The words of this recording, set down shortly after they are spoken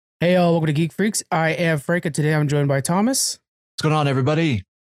Hey, all, welcome to Geek Freaks. I am Frank, and today I'm joined by Thomas. What's going on, everybody?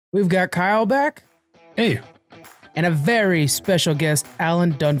 We've got Kyle back. Hey. And a very special guest,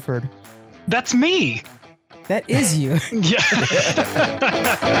 Alan Dunford. That's me. That is you. Yeah.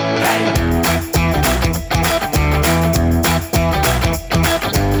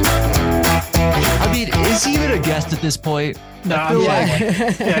 I mean, is he even a guest at this point? No, I feel yeah. like,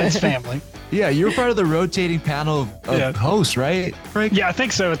 Yeah, it's family. yeah, you're part of the rotating panel of hosts, right, Frank? Yeah, I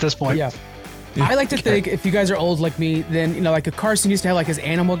think so at this point. Yeah. I like to think if you guys are old like me, then, you know, like a Carson used to have like his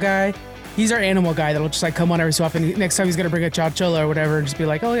animal guy. He's our animal guy that'll just like come on every so often. Next time he's going to bring a chowchilla or whatever and just be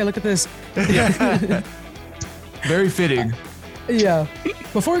like, oh, yeah, look at this. Very fitting. Yeah.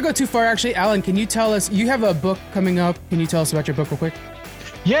 Before we go too far, actually, Alan, can you tell us, you have a book coming up. Can you tell us about your book real quick?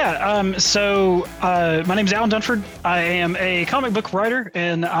 Yeah, so my name's Alan Dunford. I am a comic book writer,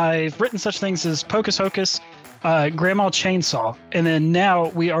 and I've written such things as Pocus Hocus, Grandma Chainsaw, and then now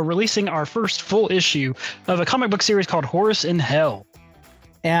we are releasing our first full issue of a comic book series called Horus in Hell.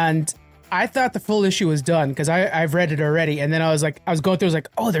 And I thought the full issue was done because I've read it already. And then I was going through, I was like,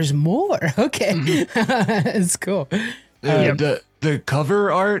 oh, there's more. Okay. It's cool. The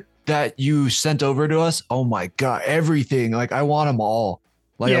cover art that you sent over to us, oh my God, everything. Like, I want them all.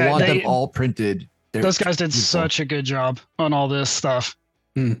 Like, I want them all printed. Those guys did such a good job on all this stuff.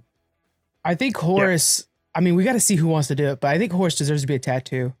 I think Horus, I mean, we got to see who wants to do it, but I think Horus deserves to be a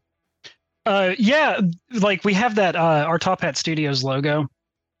tattoo. Yeah, like we have that our Top Hat Studios logo.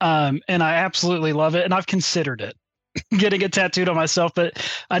 And I absolutely love it. And I've considered it getting it tattooed on myself, but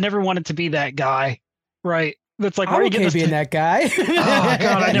I never wanted to be that guy. Right. That's like, I'm okay being that guy. Oh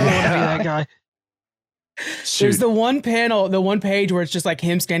God, I never want to be that guy. Shoot. There's the one panel, the one page where it's just like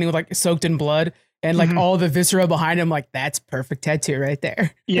him standing with like soaked in blood and like all the viscera behind him. Like, that's perfect tattoo right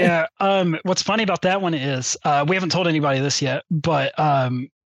there. Yeah. What's funny about that one is we haven't told anybody this yet, but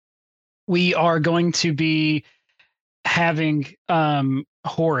we are going to be having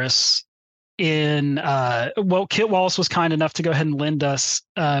Horus in Kit Wallace was kind enough to go ahead and lend us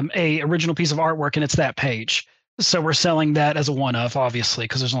a original piece of artwork, and it's that page. So we're selling that as a one-of, obviously,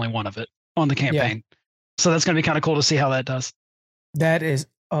 because there's only one of it on the campaign. Yeah. So that's going to be kind of cool to see how that does. That is,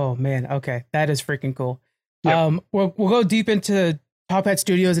 oh man, okay, that is freaking cool. Yep. We'll go deep into Top Hat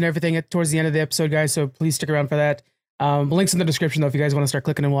Studios and everything towards the end of the episode, guys. So please stick around for that. Links in the description though if you guys want to start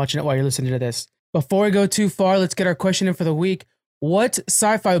clicking and watching it while you're listening to this. Before we go too far, let's get our question in for the week. What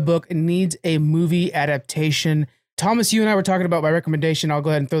sci-fi book needs a movie adaptation? Thomas, you and I were talking about my recommendation. I'll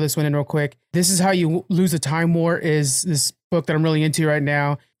go ahead and throw this one in real quick. This Is How You Lose a Time War is this book that I'm really into right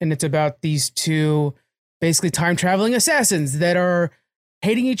now. And it's about these two basically time traveling assassins that are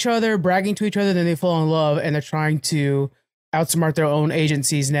hating each other, bragging to each other, then they fall in love and they're trying to outsmart their own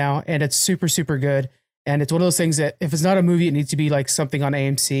agencies now. And it's super, super good. And it's one of those things that if it's not a movie, it needs to be like something on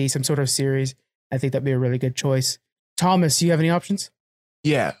AMC, some sort of series. I think that'd be a really good choice. Thomas, do you have any options?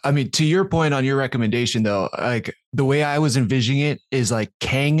 Yeah. I mean, to your point on your recommendation, though, like the way I was envisioning it is like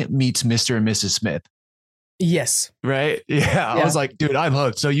Kang meets Mr. and Mrs. Smith. Yes. Right. Yeah. I was like, dude, I'm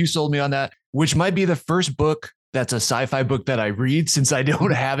hooked. So you sold me on that, which might be the first book that's a sci-fi book that I read since I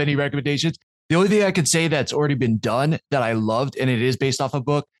don't have any recommendations. The only thing I could say that's already been done that I loved, and it is based off a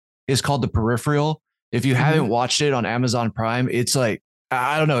book, is called The Peripheral. If you haven't watched it on Amazon Prime, it's like,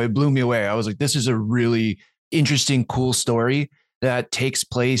 I don't know, it blew me away. I was like, this is a really interesting, cool story that takes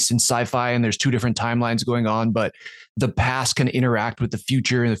place in sci-fi, and there's two different timelines going on, but the past can interact with the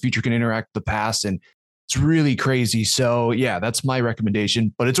future and the future can interact with the past. And it's really crazy. So yeah, that's my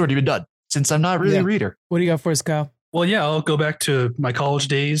recommendation, but it's already been done since I'm not really a reader. What do you got for us, Kyle? Well, yeah, I'll go back to my college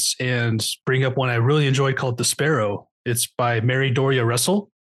days and bring up one I really enjoyed called The Sparrow. It's by Mary Doria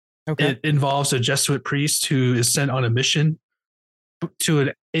Russell. Okay. It involves a Jesuit priest who is sent on a mission to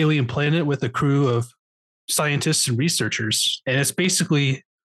an alien planet with a crew of scientists and researchers. And it's basically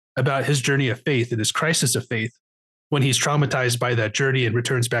about his journey of faith and his crisis of faith when he's traumatized by that journey and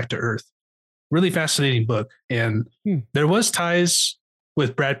returns back to Earth. Really fascinating book. And there was ties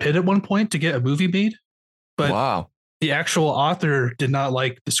with Brad Pitt at one point to get a movie made, but the actual author did not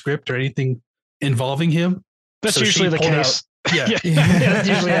like the script or anything involving him. That's usually the case. Yeah. That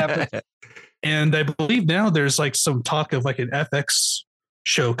usually happens. And I believe now there's like some talk of like an FX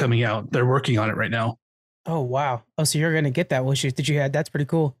show coming out. They're working on it right now. Oh, wow. Oh, so you're going to get that. Well, did you have? That's pretty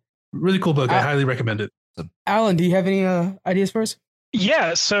cool. Really cool book. I highly recommend it. Alan, do you have any ideas for us?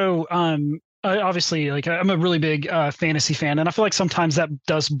 Yeah. So, obviously, like I'm a really big fantasy fan, and I feel like sometimes that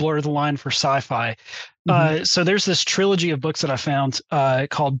does blur the line for sci-fi. So there's this trilogy of books that I found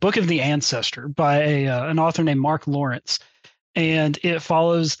called Book of the Ancestor by an author named Mark Lawrence. And it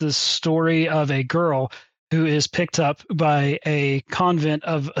follows the story of a girl who is picked up by a convent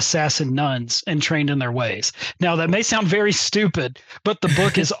of assassin nuns and trained in their ways. Now, that may sound very stupid, but the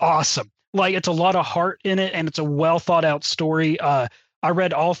book is awesome. Like, it's a lot of heart in it, and it's a well thought out story. I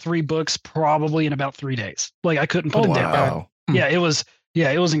read all 3 books probably in about 3 days. Like, I couldn't put it down. Yeah, it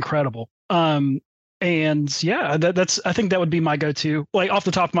was incredible. And yeah, that's I think that would be my go-to. Like, off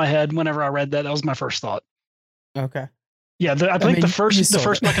the top of my head, whenever I read that, that was my first thought. Okay. Yeah, I think the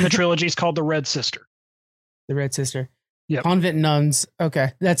first book in the trilogy is called The Red Sister. The Red Sister. Yeah. Convent nuns.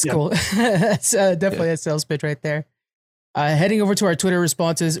 Okay, that's cool. That's definitely a sales pitch right there. Heading over to our Twitter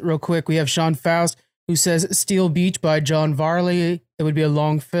responses real quick, we have Sean Faust, who says Steel Beach by John Varley. It would be a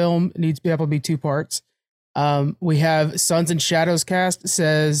long film. It needs to be able to be 2 parts. We have Sons and Shadows cast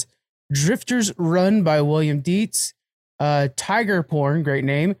says Drifters Run by William Dietz. Tiger Porn, great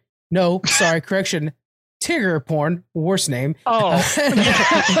name. No, sorry, correction. Tigger Porn, worst name. Oh,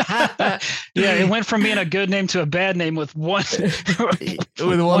 yeah. It went from being a good name to a bad name with one extra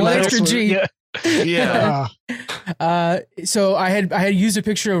G. Yeah. So I had used a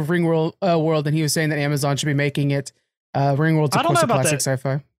picture of Ringworld, and he was saying that Amazon should be making it. Ringworld's of course a classic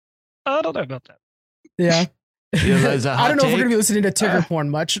sci-fi. I don't know about that. Yeah. I don't know if we're gonna be listening to Tigger Porn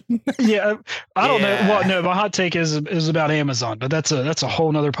much. Yeah, I don't know. Well, no, my hot take is about Amazon, but that's a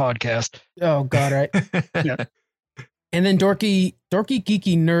whole nother podcast. Oh God, right? Yeah. And then dorky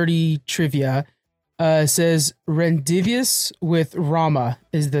geeky nerdy trivia says Rendivius with Rama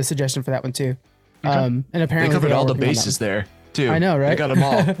is the suggestion for that one too. Okay. And apparently they covered all the bases there too. I know, right? They got them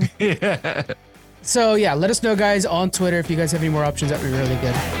all. Yeah. So yeah, let us know, guys, on Twitter if you guys have any more options. That would be really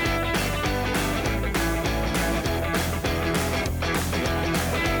good.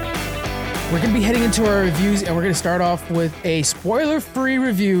 We're going to be heading into our reviews, and we're going to start off with a spoiler-free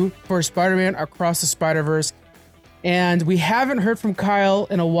review for Spider-Man Across the Spider-Verse. And we haven't heard from Kyle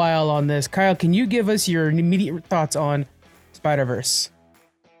in a while on this. Kyle, can you give us your immediate thoughts on Spider-Verse?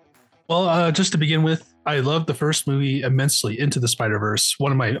 Well, just to begin with, I loved the first movie immensely, Into the Spider-Verse,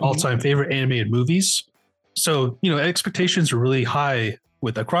 one of my all-time favorite animated movies. So, expectations were really high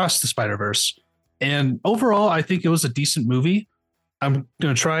with Across the Spider-Verse. And overall, I think it was a decent movie. I'm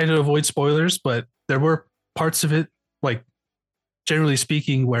going to try to avoid spoilers, but there were parts of it, like generally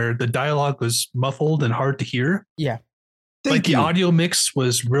speaking, where the dialogue was muffled and hard to hear. Yeah. The audio mix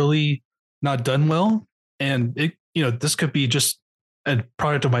was really not done well. And this could be just a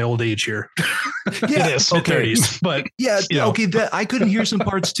product of my old age here. Yeah. It is. Okay. 30s, but okay. I couldn't hear some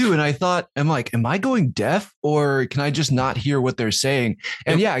parts too. And I thought, am I going deaf, or can I just not hear what they're saying?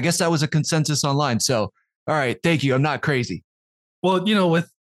 And yeah, I guess that was a consensus online. So, all right. Thank you. I'm not crazy. Well, with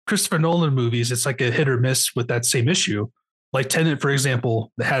Christopher Nolan movies, it's like a hit or miss with that same issue. Like Tenet, for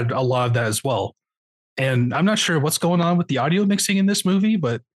example, had a lot of that as well. And I'm not sure what's going on with the audio mixing in this movie,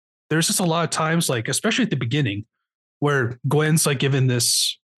 but there's just a lot of times, like especially at the beginning, where Gwen's like given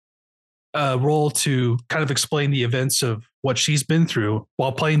this role to kind of explain the events of what she's been through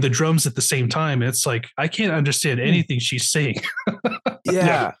while playing the drums at the same time. And it's like, I can't understand anything she's saying.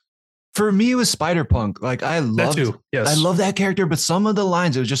 Yeah. For me, it was Spider-Punk. Like I loved, I love that character, but some of the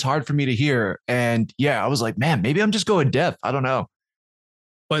lines, it was just hard for me to hear. And yeah, I was like, man, maybe I'm just going deaf. I don't know.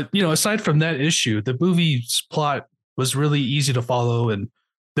 But, aside from that issue, the movie's plot was really easy to follow. And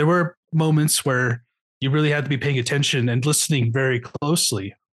there were moments where you really had to be paying attention and listening very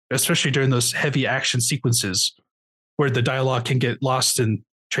closely, especially during those heavy action sequences where the dialogue can get lost in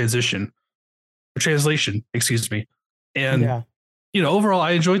translation, excuse me. And overall,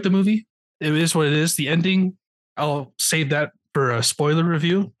 I enjoyed the movie. It is what it is. The ending, I'll save that for a spoiler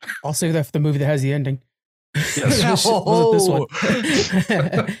review. I'll save that for the movie that has the ending. Yes. Was it this one?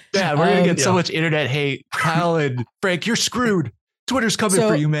 Yeah, we're going to get so much internet hate. Kyle and Frank, you're screwed. Twitter's coming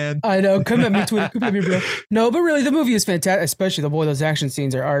for you, man. I know. Come at me, Twitter. Come at me, bro. No, but really, the movie is fantastic, especially those action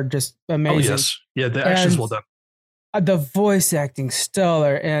scenes are just amazing. Oh, yes. Yeah, the action's well done. The voice acting,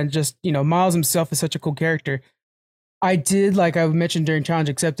 stellar. And just, Miles himself is such a cool character. I did, like I mentioned during Challenge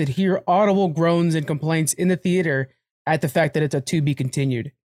Accepted, hear audible groans and complaints in the theater at the fact that it's a to be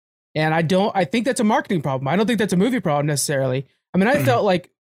continued. And I think that's a marketing problem. I don't think that's a movie problem necessarily. I mean, I felt like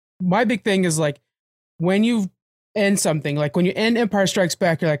my big thing is like when you end something, like when you end Empire Strikes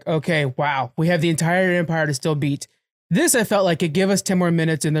Back, you're like, okay, wow, we have the entire empire to still beat. This, I felt like it give us 10 more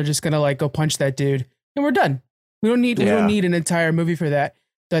minutes and they're just going to like go punch that dude and we're done. We don't need an entire movie for that.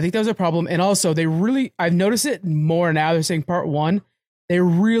 So I think that was a problem. And also I've noticed it more now. They're saying part 1. They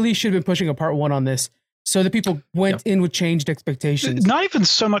really should have been pushing a part 1 on this. So the people went in with changed expectations. Not even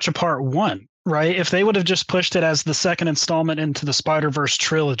so much a part 1, right? If they would have just pushed it as the second installment into the Spider-Verse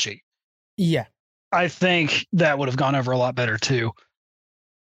trilogy. Yeah. I think that would have gone over a lot better too.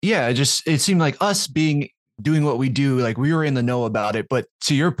 Yeah, it seemed like us being doing what we do, like we were in the know about it. But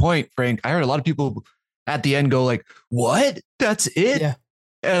to your point, Frank, I heard a lot of people at the end go like, what? That's it? Yeah.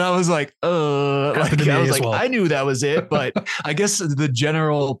 And I was like, I knew that was it, but I guess the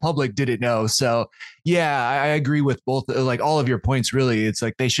general public didn't know. So yeah, I agree with both, like all of your points, really. It's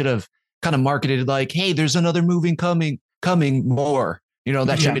like they should have kind of marketed like, hey, there's another movie coming more,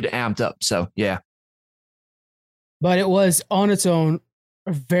 that should have been amped up. So yeah. But it was on its own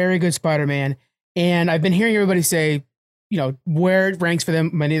a very good Spider-Man. And I've been hearing everybody say, where it ranks for them.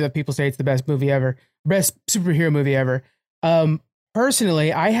 Many of the people say it's the best movie ever, best superhero movie ever.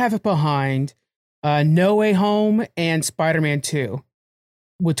 Personally, I have it behind No Way Home and Spider-Man 2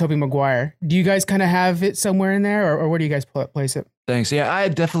 with Tobey Maguire. Do you guys kind of have it somewhere in there, or where do you guys place it? Thanks. Yeah, I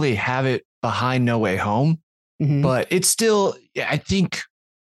definitely have it behind No Way Home, but it's still, I think,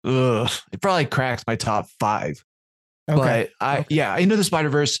 it probably cracks my top 5. Okay. But Into the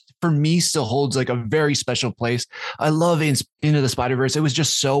Spider-Verse for me still holds like a very special place. I love Into the Spider-Verse. It was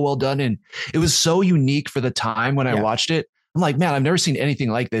just so well done, and it was so unique for the time when I watched it. I'm like, man, I've never seen anything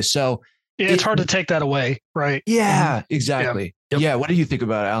like this. So it's hard to take that away, right? Yeah, exactly. Yeah. Yep. What do you think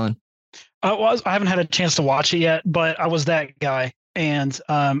about it, Alan? I haven't had a chance to watch it yet, but I was that guy. And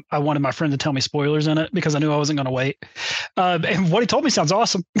I wanted my friend to tell me spoilers in it because I knew I wasn't going to wait. And what he told me sounds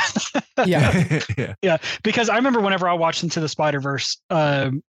awesome. Yeah. Because I remember whenever I watched Into the Spider-Verse,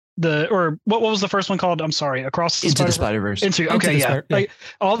 what was the first one called? I'm sorry, Across the Into the Spider-Verse. Like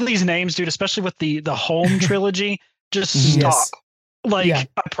all of these names, dude, especially with the Home trilogy, just stop. Yes. Like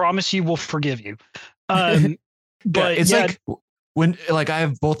I promise you, we'll forgive you. But it's like when I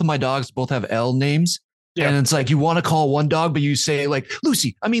have both of my dogs both have L names. Yep. And it's like you want to call one dog, but you say like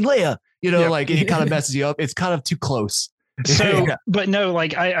Leia, like it kind of messes you up. It's kind of too close. So, but no,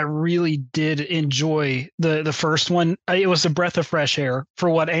 like I really did enjoy the first one. It was a breath of fresh air for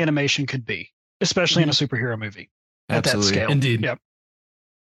what animation could be, especially in a superhero movie at that scale. Indeed. Yep.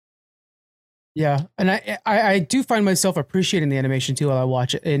 Yeah, and I do find myself appreciating the animation too while I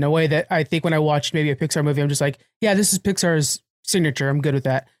watch it in a way that I think when I watch maybe a Pixar movie, I'm just like, yeah, this is Pixar's signature. I'm good with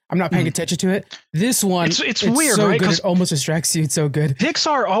that. I'm not paying attention to it. This one, it's weird, so right? Good, it almost distracts you. It's so good.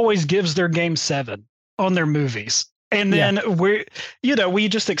 Pixar always gives their game 7 on their movies, and then we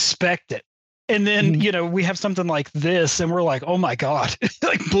just expect it, and then we have something like this, and we're like, oh my god,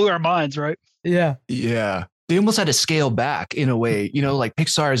 like blew our minds, right? Yeah. They almost had to scale back in a way, like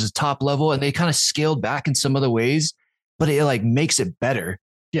Pixar is top level, and they kind of scaled back in some other ways, but it like makes it better.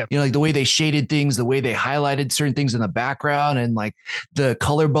 Yeah. Like the way they shaded things, the way they highlighted certain things in the background, and like the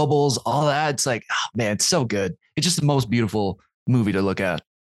color bubbles, all that. It's like, oh man, it's so good. It's just the most beautiful movie to look at.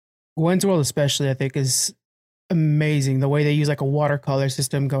 Gwen's World especially, I think, is amazing. The way they use like a watercolor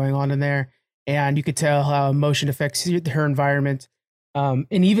system going on in there, and you could tell how emotion affects her environment, and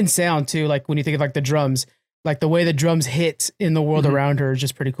even sound too. Like when you think of like the drums, like the way the drums hit in the world around her is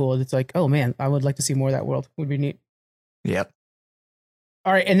just pretty cool. It's like, oh man, I would like to see more of that world. Would be neat. Yep.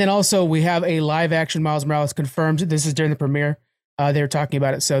 All right, and then also we have a live action Miles Morales confirmed. This is during the premiere. They were talking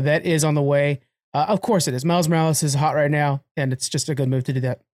about it, so that is on the way. Of course it is. Miles Morales is hot right now, and it's just a good move to do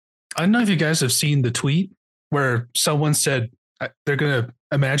that. I don't know if you guys have seen the tweet where someone said they're going to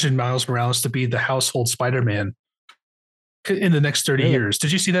imagine Miles Morales to be the household Spider-Man in the next 30 years.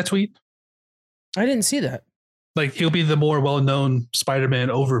 Did you see that tweet? I didn't see that. Like he'll be the more well-known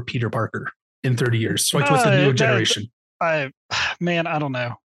Spider-Man over Peter Parker in 30 years, like with the new generation. I don't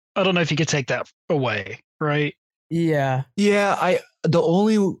know. I don't know if you could take that away, right? Yeah. Yeah. The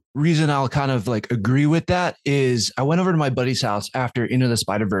only reason I'll kind of like agree with that is I went over to my buddy's house after Into the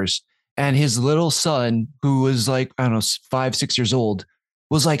Spider-Verse, and his little son, who was like, I don't know, 5-6 years old,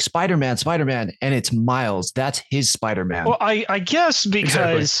 was like, Spider-Man, and it's Miles. That's his Spider-Man. Well, I guess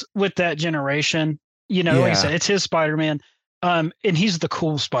because with that generation, like I said, it's his Spider-Man. And he's the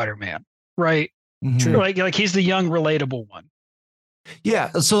cool Spider-Man, right? True. Like he's the young, relatable one. Yeah.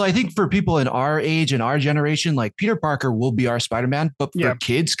 So I think for people in our age and our generation, like Peter Parker will be our Spider-Man, but for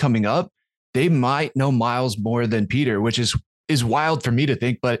kids coming up, they might know Miles more than Peter, which is wild for me to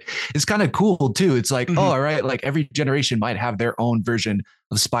think, but it's kind of cool too. It's like, oh, all right, like every generation might have their own version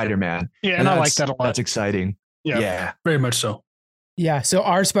of Spider-Man. Yeah, and I like that a lot. That's exciting. Yeah, very much so. Yeah, so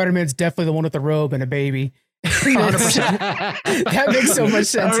our Spider-Man's definitely the one with the robe and a baby. 100%. That makes so much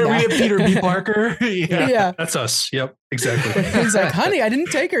sense. Are we a Peter B. Parker? Yeah, that's us. Yep, exactly. He's like, honey, I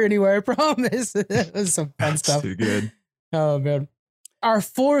didn't take her anywhere. I promise. That was some fun stuff. Too good. Oh man. Our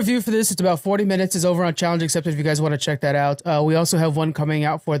full review for this, it's about 40 minutes, is over on Challenge Accepted if you guys want to check that out. We also have one coming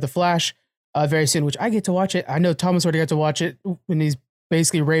out for The Flash very soon, which I get to watch it. I know Thomas already got to watch it when he's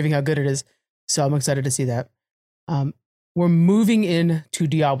basically raving how good it is. So I'm excited to see that. we're moving in to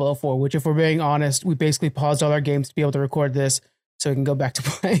Diablo 4, which, if we're being honest, we basically paused all our games to be able to record this so we can go back to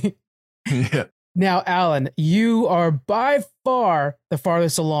playing. Yeah. Now, Alan, you are by far the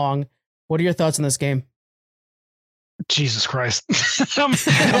farthest along. What are your thoughts on this game? Jesus Christ. How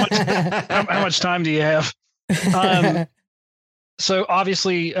much time do you have? So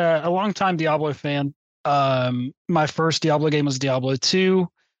obviously, a longtime Diablo fan. My first Diablo game was Diablo 2.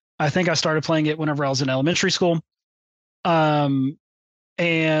 I think I started playing it whenever I was in elementary school. And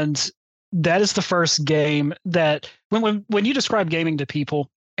that is the first game that when you describe gaming to people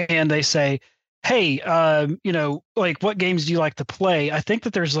and they say, hey, like, what games do you like to play? I think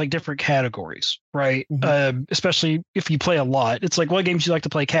that there's like different categories, right? Mm-hmm. Especially if you play a lot. It's like, what games do you like to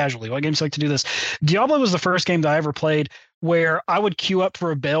play casually? What games do you like to do this? Diablo was the first game that I ever played where I would queue up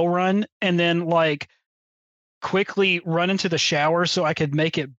for a bell run and then like quickly run into the shower so I could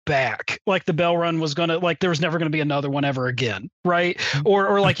make it back. Like the bell run was gonna, like, there was never gonna be another one ever again, right?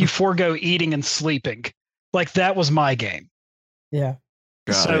 Or like you forego eating and sleeping. Like that was my game. Yeah.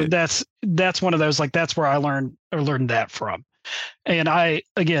 So that's one of those, like, that's where I learned that from. And I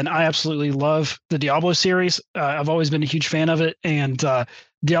absolutely love the Diablo series. I've always been a huge fan of it, and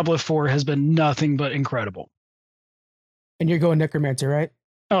Diablo 4 has been nothing but incredible. And you're going Necromancer, right?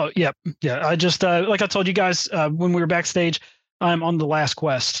 Oh, yeah. I just, like I told you guys when we were backstage, I'm on the last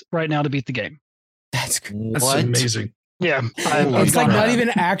quest right now to beat the game. That's amazing. Yeah. It's like not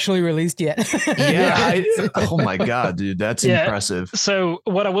even actually released yet. Yeah. Oh my God, dude. That's impressive. So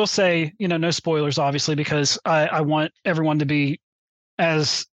what I will say, no spoilers, obviously, because I want everyone to be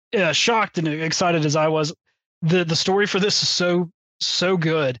as shocked and excited as I was. The story for this is so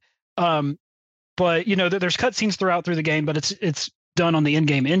good. But there's cutscenes through the game, but it's done on the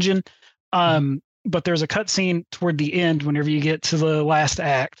in-game engine. But there's a cutscene toward the end whenever you get to the last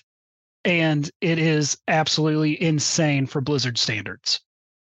act, and it is absolutely insane for Blizzard standards.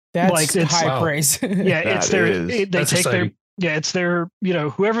 That's like, it's high praise. Yeah, it's their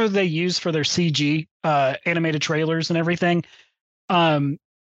whoever they use for their CG animated trailers and everything.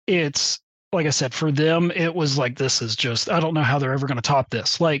 It's like I said, for them, it was like, this is just, I don't know how they're ever going to top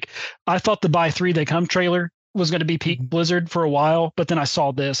this. Like, I thought the Buy 3 They Come trailer was going to be peak Blizzard for a while, but then I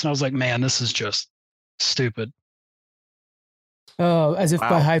saw this and I was like, man, this is just stupid. Oh, as if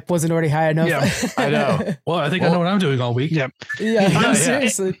my hype wasn't already high enough. Yeah, I know. Well, I think I know what I'm doing all week. Yeah.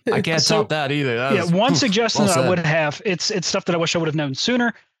 Seriously. I can't top that either. One suggestion that I would have, it's stuff that I wish I would have known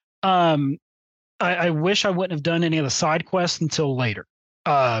sooner. I wish I wouldn't have done any of the side quests until later.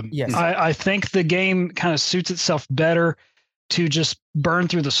 Yes. I think the game kind of suits itself better to just burn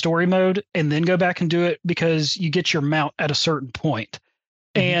through the story mode and then go back and do it, because you get your mount at a certain point,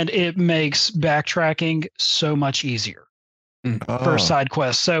 and it makes backtracking so much easier for side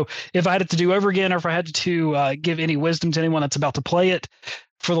quests. So if I had it to do over again, or if I had to give any wisdom to anyone that's about to play it,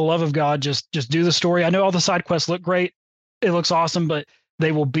 for the love of God, just do the story. I know all the side quests look great. It looks awesome, but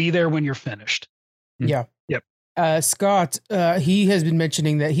they will be there when you're finished. Yeah. Yep. Scott, he has been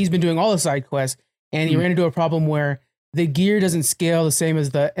mentioning that he's been doing all the side quests, and he ran into a problem where the gear doesn't scale the same as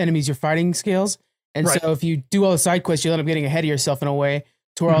the enemies you're fighting scales. And so if you do all the side quests, you end up getting ahead of yourself in a way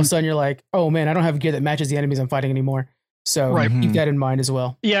to where all of a sudden you're like, oh man, I don't have gear that matches the enemies I'm fighting anymore. So keep that in mind as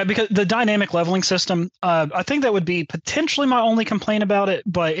well. Yeah, because the dynamic leveling system, I think that would be potentially my only complaint about it,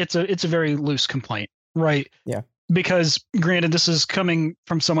 but it's a very loose complaint, right? Yeah. Because granted, this is coming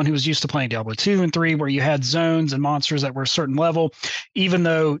from someone who was used to playing Diablo 2 and 3, where you had zones and monsters that were a certain level, even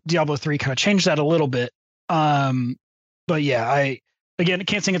though Diablo 3 kind of changed that a little bit. But yeah, I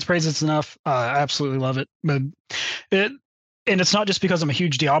can't sing its praises enough. I absolutely love it. But and it's not just because I'm a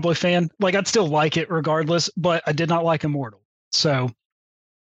huge Diablo fan. Like, I'd still like it regardless, but I did not like Immortal. So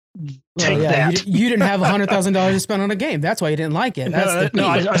take that. You didn't have $100,000 to spend on a game. That's why you didn't like it. I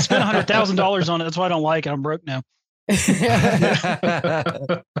spent $100,000 on it. That's why I don't like it. I'm broke now.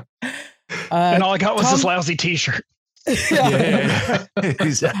 And all I got was this lousy T-shirt.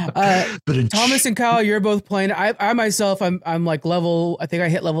 Exactly. Thomas and Kyle, you're both playing. I myself, I'm like level. I think I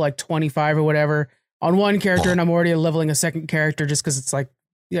hit level like 25 or whatever on one character, and I'm already leveling a second character just because it's like,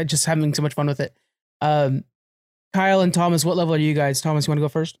 just having so much fun with it. Kyle and Thomas, what level are you guys? Thomas, you want to go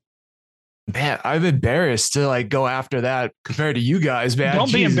first? Man, I'm embarrassed to like go after that compared to you guys, man.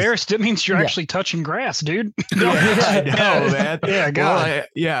 Don't be embarrassed. It means you're actually touching grass, dude. I know, man. Yeah, God.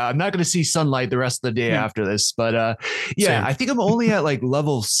 Well, I'm not going to see sunlight the rest of the day after this, but Same. I think I'm only at like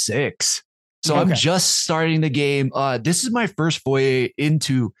level 6. So I'm just starting the game. This is my first foray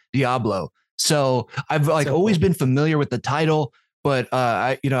into Diablo. So I've always been familiar with the title, but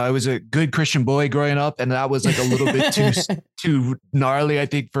I was a good Christian boy growing up, and that was like a little bit too gnarly, I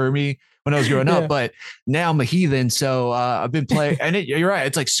think, for me when I was growing up. But now I'm a heathen, so I've been playing, and you're right,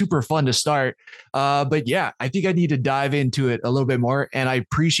 it's like super fun to start. But yeah, I think I need to dive into it a little bit more, and I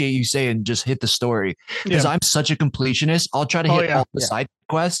appreciate you saying just hit the story, because I'm such a completionist. I'll try to hit all the side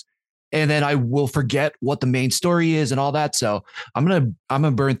quests, and then I will forget what the main story is and all that. So I'm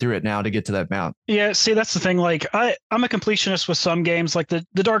gonna burn through it now to get to that mount. Yeah, see, that's the thing. Like I'm a completionist with some games, like the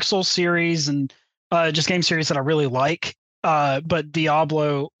Dark Souls series and just game series that I really like. But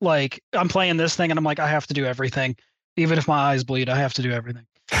Diablo, like I'm playing this thing and I'm like, I have to do everything, even if my eyes bleed. I have to do everything.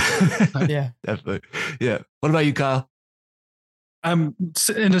 Yeah, definitely. Yeah. What about you, Kyle? I'm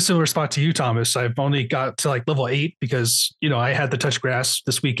in a similar spot to you, Thomas. I've only got to like level 8 because, I had to touch grass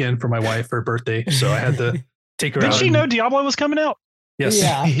this weekend for my wife for her birthday. So I had to take her out. Did she know Diablo was coming out? Yes.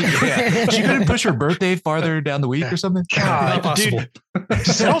 Yeah. She couldn't push her birthday farther down the week or something. God, not dude,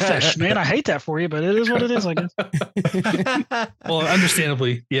 selfish, man. I hate that for you, but it is what it is, I guess. Well,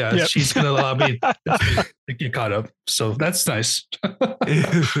 understandably, she's going to allow me to get caught up. So that's nice.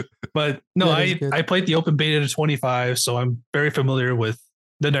 But no, I played the open beta to 25, so I'm very familiar with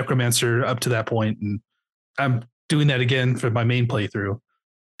the Necromancer up to that point, and I'm doing that again for my main playthrough.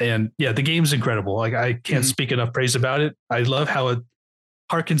 And yeah, the game's incredible. Like I can't speak enough praise about it. I love how it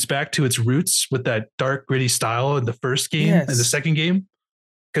harkens back to its roots with that dark, gritty style in the first game and the second game.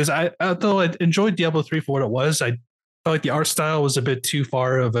 Because although I enjoyed Diablo 3 for what it was, I felt like the art style was a bit too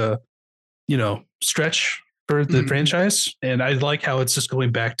far of a, stretch for the franchise. And I like how it's just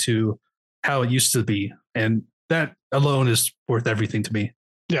going back to how it used to be. And that alone is worth everything to me.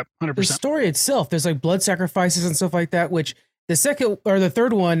 Yep, 100%. The story itself, there's like blood sacrifices and stuff like that, which the second or the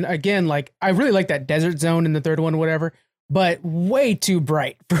third one, again, like I really like that desert zone in the third one, whatever, but way too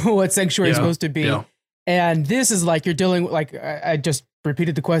bright for what Sanctuary is supposed to be. Yeah. And this is like you're dealing with, like I just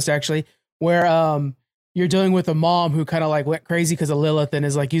repeated the quest actually, where you're dealing with a mom who kind of like went crazy because of Lilith and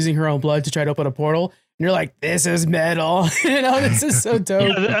is like using her own blood to try to open a portal. And you're like, this is metal. This is so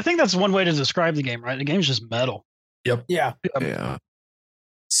dope. Yeah, I think that's one way to describe the game, right? The game's just metal. Yep. Yeah. Yeah.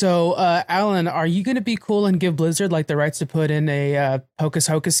 So, Alan, are you going to be cool and give Blizzard like the rights to put in a Hocus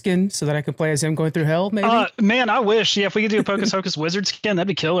Hocus skin so that I can play as him going through hell? Maybe. Man, I wish. Yeah, if we could do a Hocus Hocus wizard skin, that'd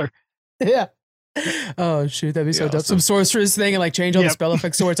be killer. Yeah. Oh shoot, that'd be so dope. Awesome. Some sorceress thing and like change all the spell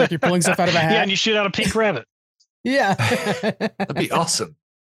effects so it's like you're pulling stuff out of a hat. Yeah, and you shoot out a pink rabbit. Yeah. That'd be awesome.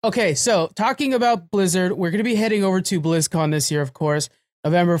 Okay, so talking about Blizzard, we're going to be heading over to BlizzCon this year, of course,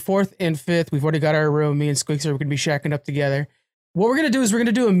 November 4th and 5th. We've already got our room. Me and Squeaks are going to be shacking up together. What we're going to do is we're going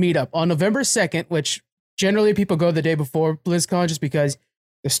to do a meetup on November 2nd, which generally people go the day before BlizzCon just because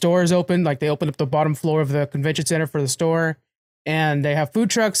the store is open. Like they open up the bottom floor of the convention center for the store and they have food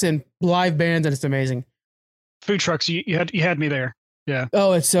trucks and live bands and it's amazing. Food trucks, you had me there. Yeah.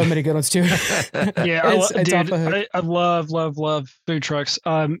 Oh, it's so many good ones too. Yeah, I love food trucks.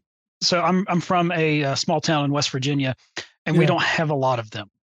 So I'm from a small town in West Virginia, and we don't have a lot of them,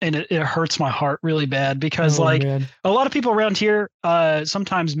 and it hurts my heart really bad because a lot of people around here,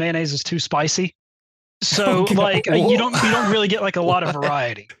 sometimes mayonnaise is too spicy, so you don't really get like a lot of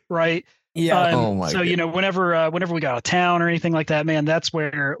variety, right? Yeah. So whenever we got out of town or anything like that, man, that's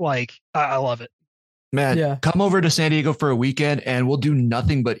where like I love it. Man, come over to San Diego for a weekend and we'll do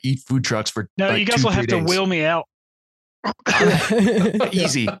nothing but eat food trucks for you guys will have to wheel me out.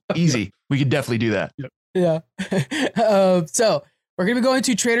 Easy. We could definitely do that. Yeah. So we're going to be going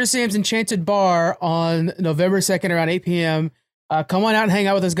to Trader Sam's Enchanted Bar on November 2nd around 8 p.m. Come on out and hang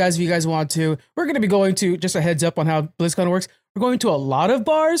out with us guys if you guys want to. We're going to be going to, just a heads up on how BlizzCon works, we're going to a lot of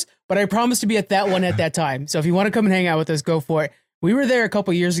bars, but I promise to be at that one at that time. So if you want to come and hang out with us, go for it. We were there a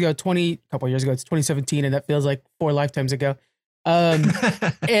couple years ago, it's 2017, and that feels like 4 lifetimes ago.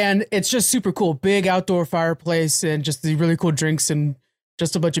 And it's just super cool. Big outdoor fireplace and just the really cool drinks and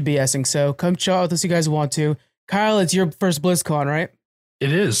just a bunch of BSing. So come chill out with us if you guys want to. Kyle, it's your first BlizzCon, right?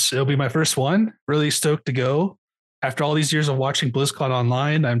 It is. It'll be my first one. Really stoked to go. After all these years of watching BlizzCon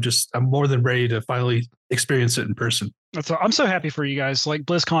online, I'm more than ready to finally experience it in person. I'm so happy for you guys. Like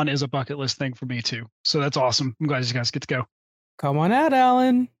BlizzCon is a bucket list thing for me too. So that's awesome. I'm glad you guys get to go. Come on out,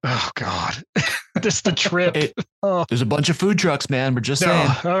 Alan. Oh God. This is the trip. Hey, there's a bunch of food trucks, man. We're just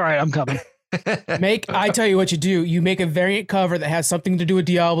saying. All right, I'm coming. I tell you what you do. You make a variant cover that has something to do with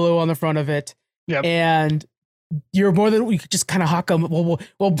Diablo on the front of it. Yep. And you're more than, you could just kind of hawk them. We'll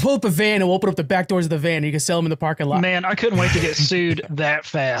pull up a van and we'll open up the back doors of the van and you can sell them in the parking lot. Man, I couldn't wait to get sued that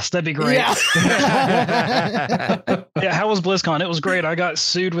fast. That'd be great. Yeah. Yeah. How was BlizzCon? It was great. I got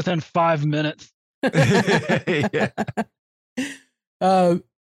sued within 5 minutes. Yeah.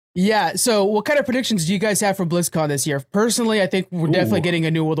 Yeah. So, what kind of predictions do you guys have for BlizzCon this year? Personally, I think we're definitely getting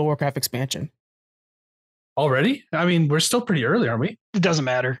a new World of Warcraft expansion. Already? I mean, we're still pretty early, aren't we? It doesn't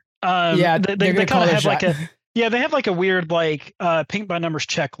matter. Yeah, they kind of have like a they have like a weird like paint by numbers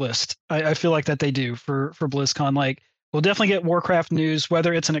checklist. I feel like that they do for BlizzCon. Like we'll definitely get Warcraft news,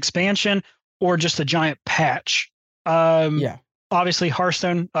 whether it's an expansion or just a giant patch. Yeah. Obviously,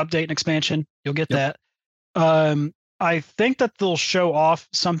 Hearthstone update and expansion. You'll get that. I think that they'll show off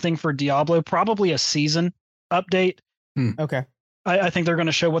something for Diablo, probably a season update. Okay. I think they're going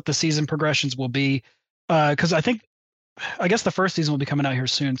to show what the season progressions will be. Because I guess the first season will be coming out here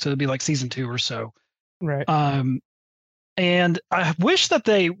soon. So it'll be like season 2 or so. Right. And I wish that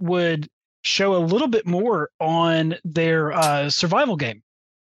they would show a little bit more on their survival game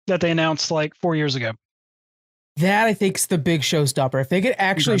that they announced like 4 years ago. That I think is the big showstopper. If they could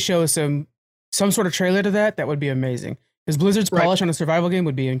actually show some sort of trailer to that, that would be amazing. Because Blizzard's polish on a survival game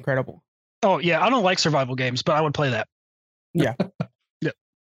would be incredible. Oh yeah, I don't like survival games, but I would play that. Yeah.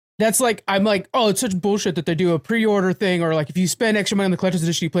 That's like, I'm like, oh, it's such bullshit that they do a pre-order thing, or like if you spend extra money on the collector's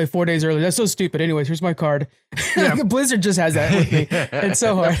edition, you play 4 days early. That's so stupid. Anyways, here's my card. Yeah. Blizzard just has that with me. It's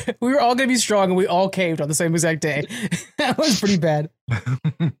so hard. We were all going to be strong and we all caved on the same exact day. That was pretty bad.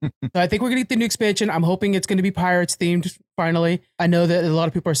 So I think we're going to get the new expansion. I'm hoping it's going to be Pirates themed finally. I know that a lot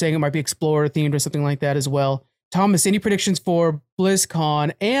of people are saying it might be Explorer themed or something like that as well. Thomas, any predictions for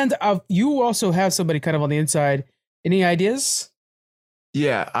BlizzCon? And you also have somebody kind of on the inside. Any ideas?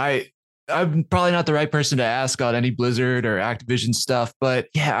 Yeah, I'm probably not the right person to ask on any Blizzard or Activision stuff, but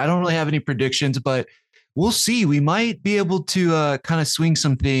yeah, I don't really have any predictions, but we'll see. We might be able to kind of swing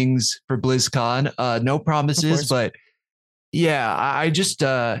some things for BlizzCon. No promises, but yeah, I just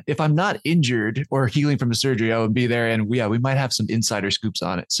if I'm not injured or healing from a surgery, I would be there, and we might have some insider scoops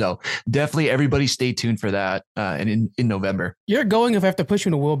on it. So definitely, everybody stay tuned for that. And in November, you're going. If I have to push you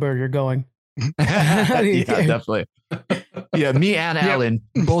in a wheelbarrow, you're going. Yeah, definitely. Yeah, me and Alan,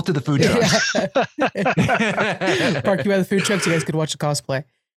 both of the food trucks. Park you by the food trucks. You guys could watch the cosplay.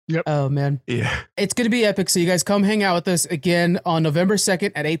 Yep. Oh man. Yeah. It's gonna be epic. So you guys come hang out with us again on November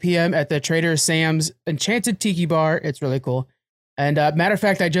 2nd at 8 p.m. at the Trader Sam's Enchanted Tiki Bar. It's really cool. And matter of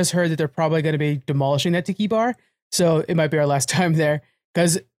fact, I just heard that they're probably gonna be demolishing that Tiki Bar. So it might be our last time there.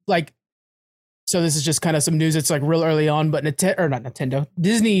 Because so this is just kind of some news. It's like real early on, but not Nintendo.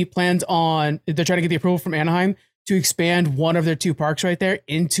 Disney plans on, they're trying to get the approval from Anaheim to expand one of their 2 parks right there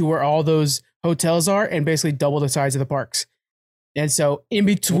into where all those hotels are and basically double the size of the parks. And so in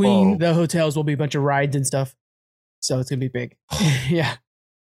between the hotels will be a bunch of rides and stuff. So it's going to be big. Yeah.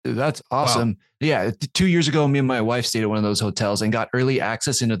 That's awesome. Wow. Yeah. 2 years ago, me and my wife stayed at one of those hotels and got early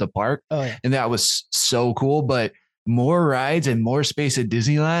access into the park. Oh, yeah. And that was so cool. But more rides and more space at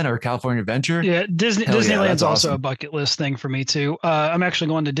Disneyland or California Adventure. Yeah, Disneyland's also a bucket list thing for me too. I'm actually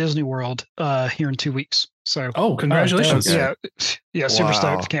going to Disney World here in 2 weeks. So congratulations! Yeah, super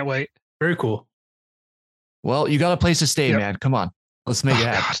stoked. Can't wait. Very cool. Well, you got a place to stay, man. Come on, let's make it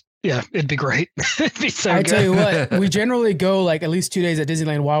happen. God. Yeah, it'd be great. It'd be so I good. tell you what, we generally go like at least 2 days at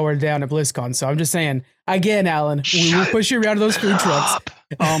Disneyland while we're down at BlizzCon. So I'm just saying, again, Alan, we will push you around to those food trucks.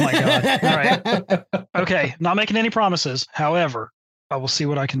 Oh my God. All right. Okay. Not making any promises. However, I will see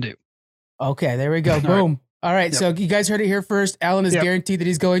what I can do. Okay. There we go. Boom. All right. Yep. So you guys heard it here first. Alan is guaranteed that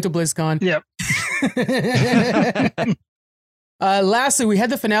he's going to BlizzCon. Yep. Lastly, we had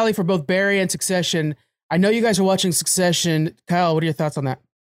the finale for both Barry and Succession. I know you guys are watching Succession. Kyle, what are your thoughts on that?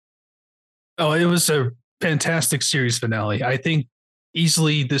 Oh, it was a fantastic series finale. I think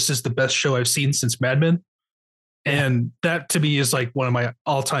easily this is the best show I've seen since Mad Men. And that to me is like one of my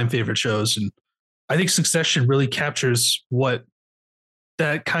all-time favorite shows. And I think Succession really captures what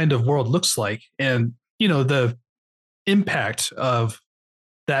that kind of world looks like. And, you know, the impact of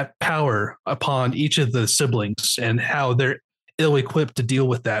that power upon each of the siblings and how they're ill-equipped to deal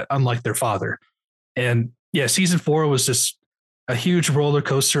with that, unlike their father. And yeah, season 4 was just a huge roller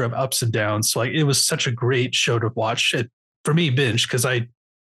coaster of ups and downs. Like it was such a great show to watch. For me, binge, because I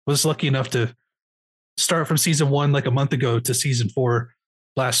was lucky enough to start from season 1 like a month ago to season 4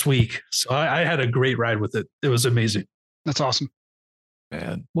 last week. So I had a great ride with it. It was amazing. That's awesome.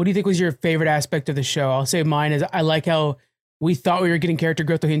 Man. What do you think was your favorite aspect of the show? I'll say mine is I like how we thought we were getting character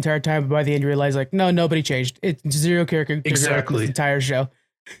growth the entire time, but by the end you realize like, no, nobody changed. It's zero character growth this entire show.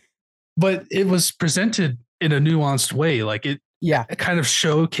 But it was presented in a nuanced way. Like it kind of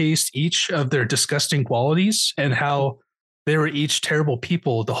showcased each of their disgusting qualities and how they were each terrible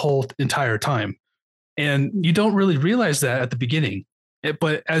people the whole entire time. And you don't really realize that at the beginning.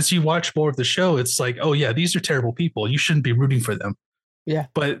 But as you watch more of the show, it's like, oh yeah, these are terrible people. You shouldn't be rooting for them. Yeah.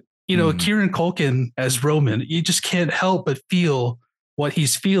 But you know, Kieran Culkin as Roman, you just can't help but feel what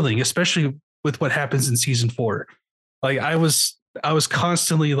he's feeling, especially with what happens in season 4. Like I was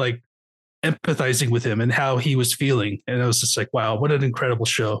constantly like empathizing with him and how he was feeling. And I was just like, wow, what an incredible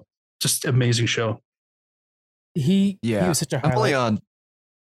show. Just amazing show. He was such a highlight. I'm only on.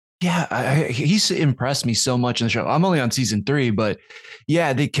 Yeah, he's impressed me so much in the show. I'm only on season 3, but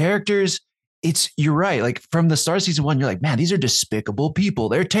yeah, the characters, you're right. Like from the start of season 1, you're like, man, these are despicable people.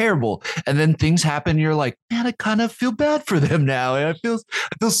 They're terrible. And then things happen. You're like, man, I kind of feel bad for them now. And I feel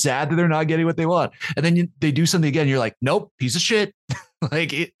sad that they're not getting what they want. And then they do something again. You're like, nope, piece of shit.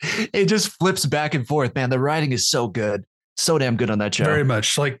 Like it just flips back and forth, man. The writing is so good. So damn good on that show. Very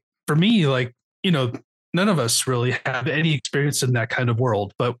much. Like for me, like, none of us really have any experience in that kind of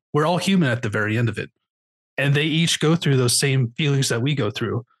world, but we're all human at the very end of it. And they each go through those same feelings that we go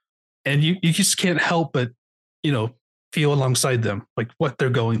through. And you just can't help but, feel alongside them, like what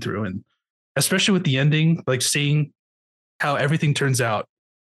they're going through. And especially with the ending, like seeing how everything turns out,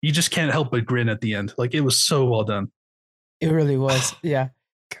 you just can't help but grin at the end. Like it was so well done. It really was. Yeah.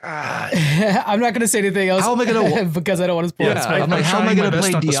 God. I'm not going to say anything else. How am I going to? Because I don't want to spoil it. I'm like, how am I going to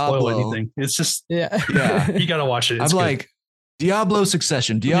play Diablo? Anything. It's just, yeah. You got to watch it. It's I'm good. like, Diablo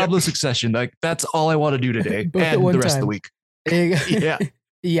Succession. Like that's all I want to do today Both and the rest of the week. Yeah.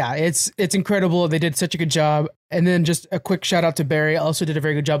 Yeah, it's incredible. They did such a good job. And then just a quick shout out to Barry. Also did a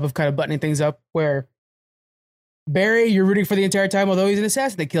very good job of kind of buttoning things up where Barry, you're rooting for the entire time, although he's an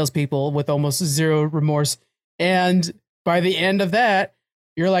assassin that kills people with almost zero remorse. And by the end of that,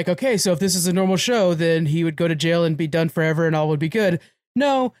 you're like, okay, so if this is a normal show, then he would go to jail and be done forever and all would be good.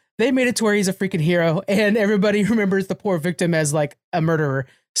 No, they made it to where he's a freaking hero and everybody remembers the poor victim as like a murderer.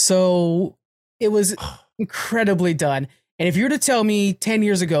 So it was incredibly done. And if you were to tell me 10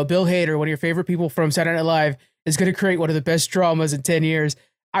 years ago, Bill Hader, one of your favorite people from Saturday Night Live, is going to create one of the best dramas in 10 years,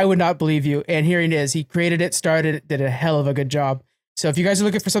 I would not believe you. And here it is. He created it, started it, did a hell of a good job. So if you guys are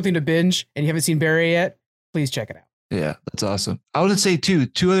looking for something to binge and you haven't seen Barry yet, please check it out. Yeah, that's awesome. I want to say two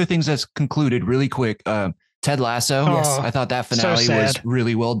other things that's concluded really quick. Ted Lasso. Yes. I thought that finale was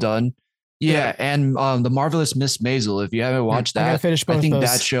really well done. Yeah. And The Marvelous Miss Maisel. If you haven't watched that, I think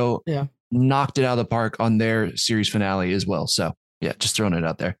that show knocked it out of the park on their series finale as well. So yeah, just throwing it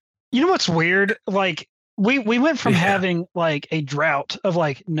out there. You know what's weird? Like we went from having like a drought of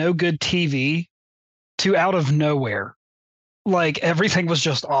like no good TV to out of nowhere. Like everything was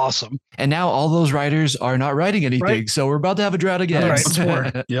just awesome. And now all those writers are not writing anything. Right. So we're about to have a drought again.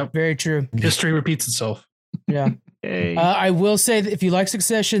 Right. Yep. Very true. History repeats itself. Yeah. Hey. I will say that if you like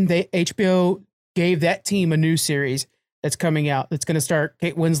Succession, HBO gave that team a new series that's coming out. It's going to start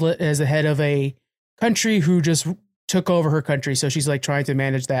Kate Winslet as the head of a country who just took over her country. So she's like trying to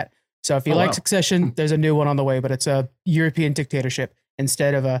manage that. So if you like Succession, there's a new one on the way, but it's a European dictatorship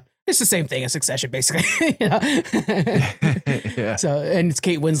instead of it's the same thing as Succession, basically. Yeah. So, and it's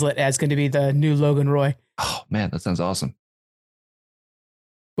Kate Winslet as going to be the new Logan Roy. Oh man, that sounds awesome.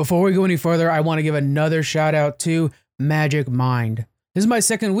 Before we go any further, I want to give another shout out to Magic Mind. This is my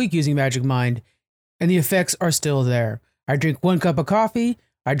second week using Magic Mind, and the effects are still there. I drink 1 cup of coffee,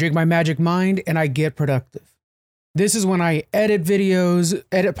 I drink my Magic Mind, and I get productive. This is when I edit videos,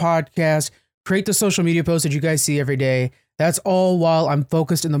 edit podcasts, create the social media posts that you guys see every day. That's all while I'm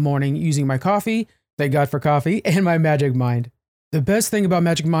focused in the morning using my coffee, thank God for coffee, and my Magic Mind. The best thing about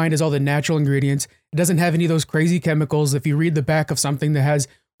Magic Mind is all the natural ingredients. It doesn't have any of those crazy chemicals. If you read the back of something that has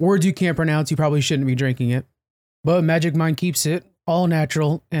words you can't pronounce, you probably shouldn't be drinking it. But Magic Mind keeps it all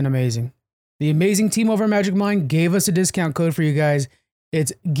natural and amazing. The amazing team over at Magic Mind gave us a discount code for you guys.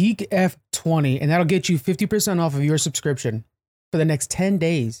 It's GeekF20, and that'll get you 50% off of your subscription for the next 10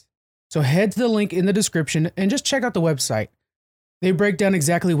 days. So head to the link in the description and just check out the website. They break down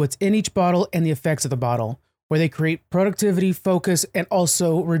exactly what's in each bottle and the effects of the bottle, where they create productivity, focus, and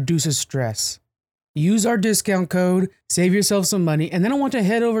also reduces stress. Use our discount code, save yourself some money, and then I want to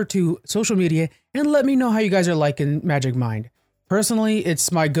head over to social media and let me know how you guys are liking Magic Mind. Personally,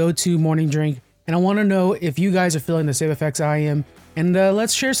 it's my go-to morning drink, and I want to know if you guys are feeling the same effects I am, and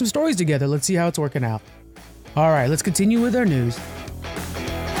let's share some stories together. Let's see how it's working out. All right, let's continue with our news.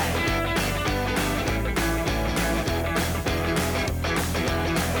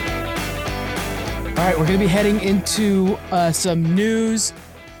 All right, we're going to be heading into some news.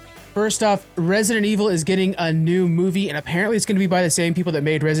 First off, Resident Evil is getting a new movie, and apparently it's going to be by the same people that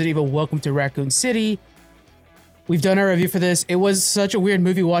made Resident Evil Welcome to Raccoon City. We've done our review for this. It was such a weird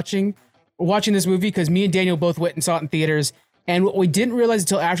movie watching this movie because me and Daniel both went and saw it in theaters. And what we didn't realize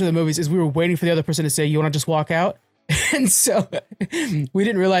until after the movies is we were waiting for the other person to say, "You want to just walk out?" And so we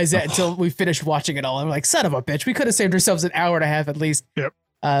didn't realize that until we finished watching it all. I'm like, son of a bitch, we could have saved ourselves an hour and a half at least. Yep.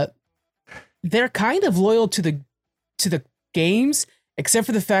 They're kind of loyal to the games, except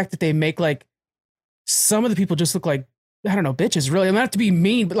for the fact that they make like some of the people just look like, I don't know, bitches, really. I'm not to be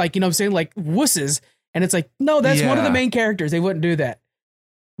mean, but like, you know what I'm saying? Like wusses. And it's like, no, that's one of the main characters. They wouldn't do that.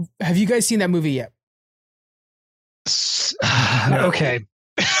 Have you guys seen that movie yet? Okay.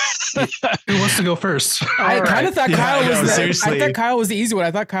 Who wants to go first? I kind of thought Kyle was I thought Kyle was the easy one.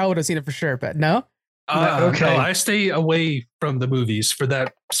 I thought Kyle would have seen it for sure, but no. Okay. No, I stay away from the movies for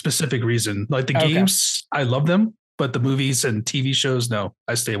that specific reason. Like the games, I love them, but the movies and TV shows, no,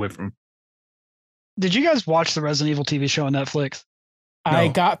 I stay away from. Did you guys watch the Resident Evil TV show on Netflix? No. I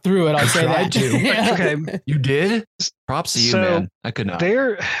got through it. I'll say that too. Okay. You did? Props to you, man. I could not.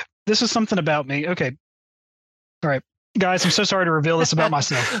 This is something about me. Okay. All right. Guys, I'm so sorry to reveal this about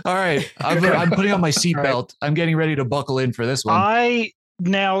myself. All right. I'm putting on my seatbelt. Right. I'm getting ready to buckle in for this one.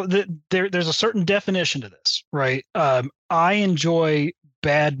 There's a certain definition to this, right? I enjoy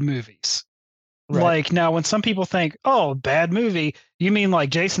bad movies. Right. Like now, when some people think, "Oh, bad movie," you mean like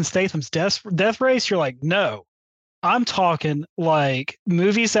Jason Statham's Death Race? You're like, no, I'm talking like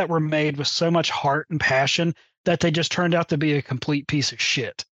movies that were made with so much heart and passion that they just turned out to be a complete piece of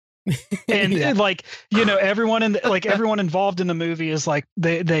shit. And like, you know, everyone involved in the movie is like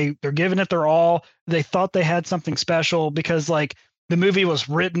they're giving it their all. They thought they had something special because like the movie was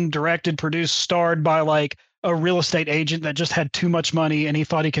written, directed, produced, starred by like a real estate agent that just had too much money and he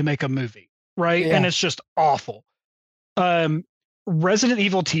thought he could make a movie. Right. Yeah. And it's just awful. Resident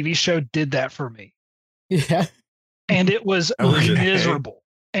Evil TV show did that for me. Yeah. And it was miserable.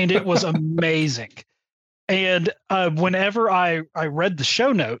 And it was amazing. And whenever I read the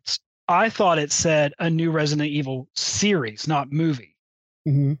show notes, I thought it said a new Resident Evil series, not movie.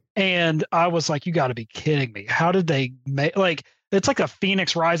 Mm-hmm. And I was like, you got to be kidding me. How did they make, like, it's like a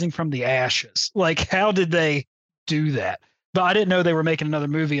phoenix rising from the ashes. Like, how did they do that? But I didn't know they were making another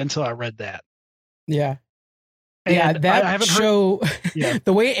movie until I read that. Yeah. And yeah, that show, yeah.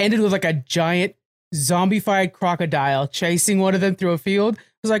 The way it ended with like a giant zombified crocodile chasing one of them through a field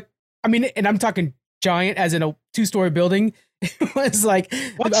was like, I mean, and I'm talking giant as in a 2-story building. It was like,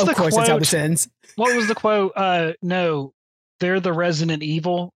 what's of the course, quote? That's how this ends. What was the quote? No, they're the Resident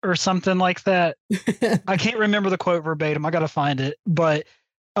Evil or something like that. I can't remember the quote verbatim. I got to find it. But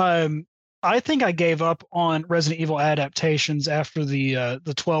I think I gave up on Resident Evil adaptations after the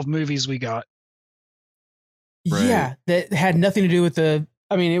 12 movies we got. Right. Yeah, that had nothing to do with the.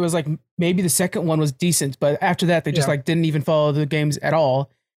 I mean, it was like maybe the second one was decent, but after that, they just like didn't even follow the games at all.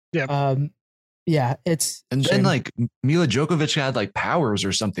 Yeah. Yeah, it's. And then like Mila Djokovic had like powers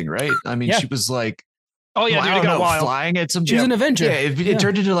or something, right? I mean, she was like. Oh yeah, I don't know, flying at some. She was an Avenger. Yeah, it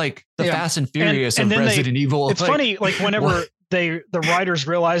turned into like the Fast and Furious of Resident Evil. It's funny, like whenever the writers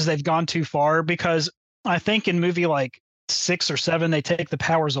realize they've gone too far, because I think in movie like 6 or 7 they take the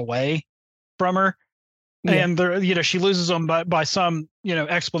powers away from her. Yeah. And they're, she loses them by some,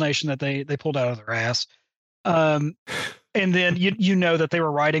 explanation that they pulled out of their ass. And then you know that they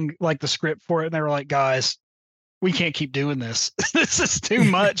were writing like the script for it, and they were like, guys, we can't keep doing this. This is too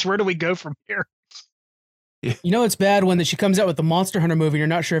much. Where do we go from here? You know, it's bad when she comes out with the Monster Hunter movie. You're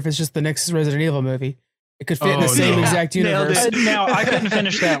not sure if it's just the next Resident Evil movie. It could fit in the same exact universe. Now I couldn't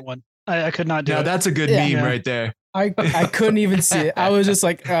finish that one. I could not do it. That's a good meme right there. I couldn't even see it. I was just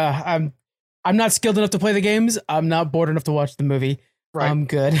like, I'm not skilled enough to play the games. I'm not bored enough to watch the movie. Right. I'm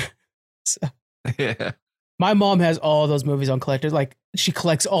good. So, yeah. My mom has all those movies on collectors. Like, she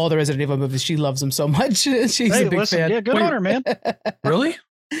collects all the Resident Evil movies. She loves them so much. She's a big fan. Yeah, good on her, man. Really?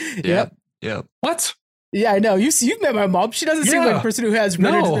 Yep. What? Yeah, I know. You've met my mom. She doesn't seem like a person who has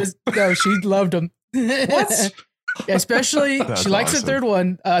no, she loved them. What? Yeah, especially she likes the third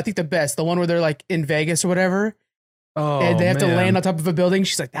one. I think the best, the one where they're like in Vegas or whatever. Oh, and they have to land on top of a building.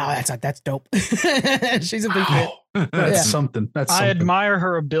 She's like, "No, that's dope." She's a big fan. That's something. I admire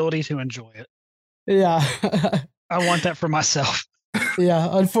her ability to enjoy it. Yeah, I want that for myself. Yeah,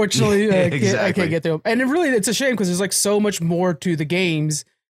 unfortunately, exactly. I can't get through them. And it's a shame because there's like so much more to the games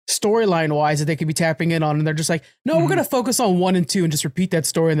storyline wise that they could be tapping in on, and they're just like, no, we're gonna focus on 1 and 2 and just repeat that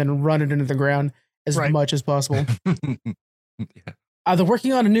story and then run it into the ground as much as possible. They're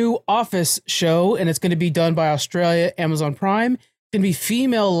working on a new Office show, and it's going to be done by Australia, Amazon Prime. It's going to be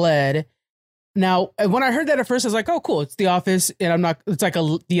female led. Now, when I heard that at first, I was like, oh, cool, it's The Office, and it's like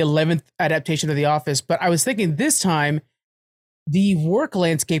the 11th adaptation of The Office. But I was thinking this time, the work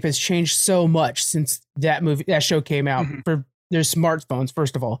landscape has changed so much since that show came out. For their smartphones,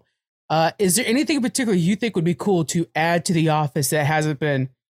 first of all. Is there anything in particular you think would be cool to add to The Office that hasn't been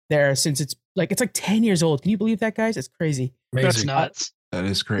there since it's like 10 years old? Can you believe that, guys? It's crazy. Amazing. That's nuts. That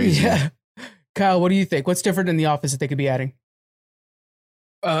is crazy. Yeah. Kyle, what do you think? What's different in The Office that they could be adding?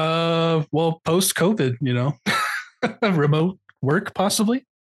 Well, post-COVID, remote work, possibly.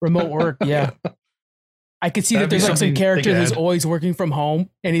 Remote work, yeah. I could see that there's like some character that's always working from home,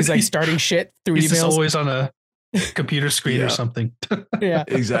 and he's like starting shit through emails. He's always on a computer screen or something. Yeah,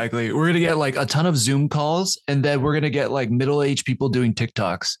 exactly. We're gonna get like a ton of Zoom calls, and then we're gonna get like middle-aged people doing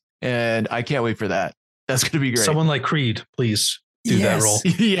TikToks, and I can't wait for that. That's gonna be great. Someone like Creed, please do that role.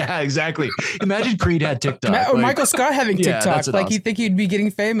 Yeah, exactly. Imagine Creed had TikTok. Or Michael Scott having TikTok. Like you think he'd be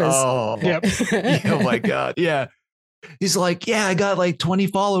getting famous. Oh, yep. Oh my God. Yeah. He's like, yeah, I got like 20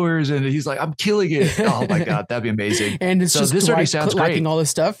 followers, and he's like, I'm killing it. Oh my God, that'd be amazing. And it's just this Dwight already sounds liking great. all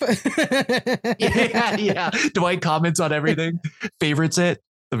this stuff. Yeah. Dwight comments on everything, favorites it.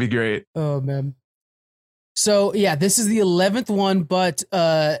 That'd be great. Oh man. So yeah, this is the 11th one, but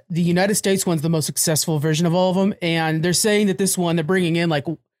the United States one's the most successful version of all of them, and they're saying that this one they're bringing in like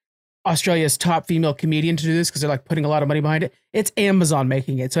Australia's top female comedian to do this because they're like putting a lot of money behind it. It's Amazon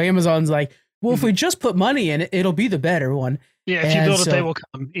making it, so Amazon's like, well, if we just put money in it, it'll be the better one. Yeah, if you build it, they will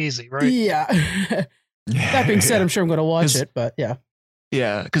come easy, right? Yeah. That being said, I'm sure I'm going to watch it, but yeah.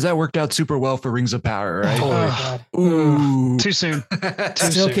 Yeah, because that worked out super well for Rings of Power, right? Oh, God. Ooh. Too soon.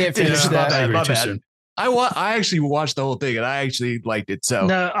 Still can't finish that. My bad. I actually watched the whole thing, and I actually liked it. So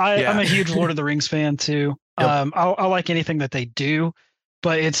no, I'm a huge Lord of the Rings fan too. Yep. I like anything that they do,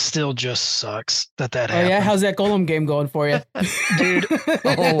 but it still just sucks that happened. Yeah, how's that Golem game going for you, dude?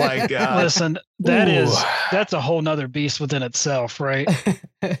 Oh my God! Listen, that's a whole nother beast within itself, right?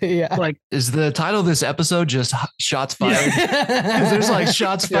 Yeah. Like, is the title of this episode just "Shots Fired"? Because there's like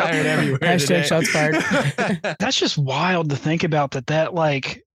shots fired everywhere. Hashtag shots fired. That's just wild to think about that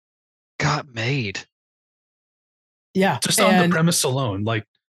like got made. Yeah, just on the premise alone, like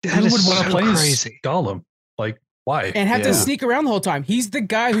who would want to play as Gollum? Like, why? And have to sneak around the whole time. He's the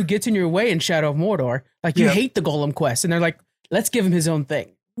guy who gets in your way in Shadow of Mordor. Like you hate the Golem quest, and they're like, let's give him his own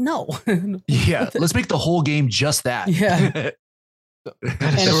thing. No. Yeah, let's make the whole game just that. Yeah.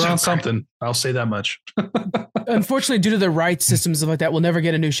 We're on something. I'll say that much. Unfortunately, due to the rights systems like that, we'll never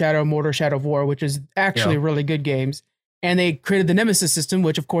get a new Shadow of Mordor, Shadow of War, which is actually really good games. And they created the Nemesis system,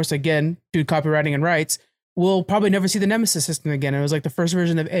 which of course, again, due to copywriting and rights, we'll probably never see the Nemesis system again. It was like the first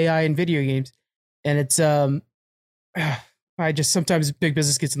version of AI in video games. And it's, I just, sometimes big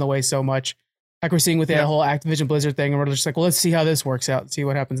business gets in the way so much. Like we're seeing with that whole Activision Blizzard thing. And we're just like, well, let's see how this works out and see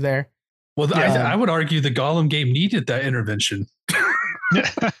what happens there. Well, I would argue the Gollum game needed that intervention.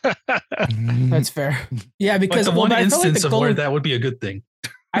 That's fair. Yeah, because like the one instance of where that would be a good thing.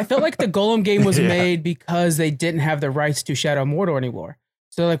 I felt like the Golem game was made because they didn't have the rights to Shadow of Mordor anymore.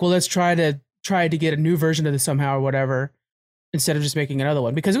 So like, well, let's try to get a new version of this somehow or whatever, instead of just making another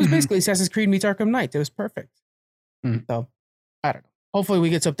one, because it was basically Assassin's Creed meets Arkham Knight. It was perfect. So I don't know. Hopefully we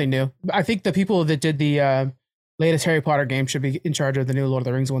get something new. I think the people that did the latest Harry Potter game should be in charge of the new Lord of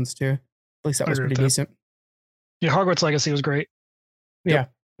the Rings ones too. At least that was pretty decent. Yeah, Hogwarts Legacy was great. Yeah.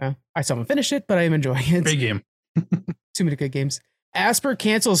 I still haven't finished it, but I am enjoying it. Great game. Too many good games. Asper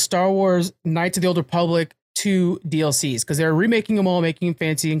cancels Star Wars Knights of the Old Republic 2 DLCs because they're remaking them all, making them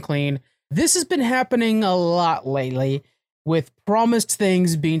fancy and clean. This has been happening a lot lately with promised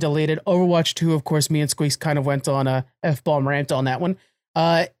things being deleted. Overwatch 2, of course, me and Squeaks kind of went on a F-bomb rant on that one.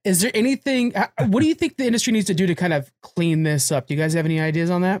 Is there anything, what do you think the industry needs to do to kind of clean this up? Do you guys have any ideas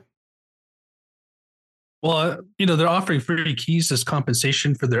on that? Well, they're offering free keys as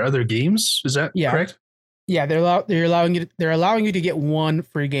compensation for their other games. Is that correct? Yeah, they're allowing you to get one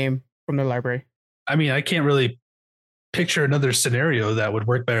free game from their library. I mean, I can't really picture another scenario that would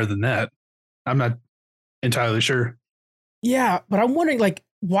work better than that. I'm not entirely sure. Yeah, but I'm wondering, like,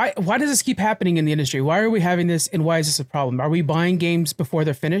 why does this keep happening in the industry? Why are we having this, and why is this a problem? Are we buying games before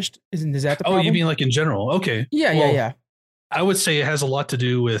they're finished? Is that the problem? Oh, you mean like in general? Okay. Yeah. I would say it has a lot to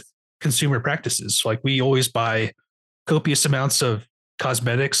do with consumer practices. Like we always buy copious amounts of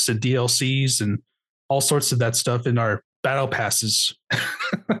cosmetics and DLCs and all sorts of that stuff in our battle passes.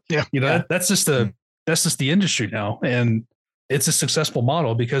 That's just the industry now, and it's a successful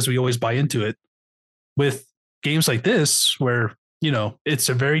model because we always buy into it. With games like this, where it's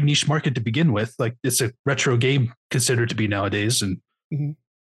a very niche market to begin with, like it's a retro game considered to be nowadays, and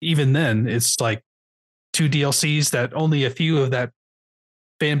even then, it's like 2 DLCs that only a few of that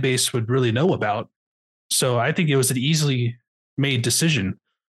fan base would really know about. So I think it was an easily made decision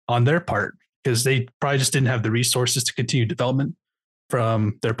on their part because they probably just didn't have the resources to continue development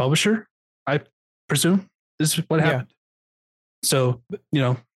from their publisher, I presume. This is what happened. So,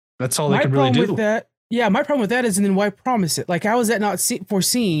 that's all they could really do. My problem with that is, and then why promise it? Like, how is that not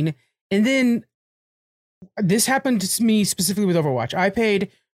foreseen? And then this happened to me specifically with Overwatch. I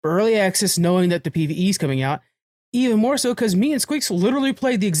paid for early access knowing that the PvE is coming out. Even more so because me and Squeaks literally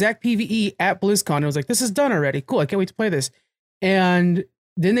played the exact PvE at BlizzCon. And I was like, this is done already. Cool. I can't wait to play this. And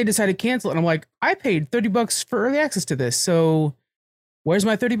then they decided to cancel it. And I'm like, I paid $30 for early access to this. So where's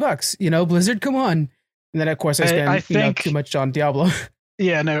my $30? You know, Blizzard, come on. And then of course I spent too much on Diablo.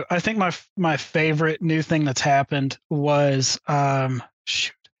 Yeah, no, I think my favorite new thing that's happened was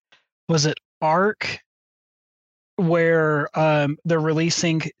was it Ark, where they're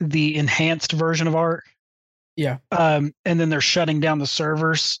releasing the enhanced version of Ark. Yeah. And then they're shutting down the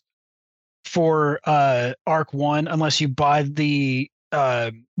servers for Ark 1 unless you buy the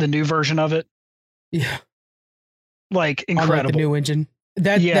new version of it. Yeah. Like incredible. Unlike the new engine.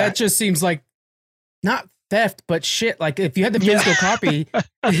 That just seems like not theft, but shit. Like if you had the physical copy,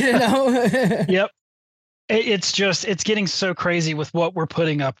 you know. Yep. It's getting so crazy with what we're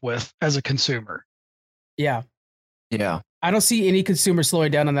putting up with as a consumer. Yeah. Yeah. I don't see any consumer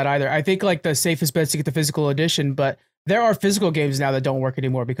slowing down on that either. I think like the safest bet is to get the physical edition, but there are physical games now that don't work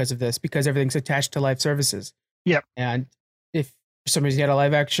anymore because of this, because everything's attached to live services. Yep. And if for some reason you had a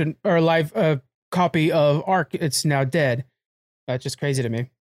live action or a live copy of Ark, it's now dead. That's just crazy to me.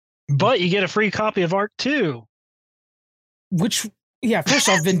 But you get a free copy of Ark 2. Which, yeah, first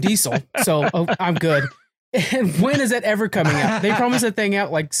off, Vin Diesel. So I'm good. And when is that ever coming out? They promised that thing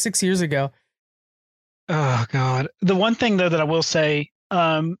out like 6 years ago. Oh God. The one thing though that I will say,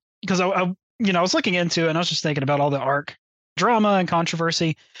 because I was looking into it and I was just thinking about all the Ark drama and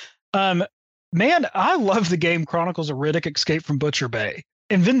controversy. Man, I love the game Chronicles of Riddick: Escape from Butcher Bay,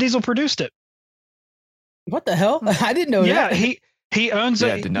 and Vin Diesel produced it. What the hell? I didn't know that. Yeah, he owns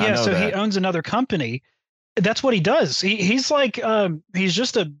he owns another company. That's what he does. He's like he's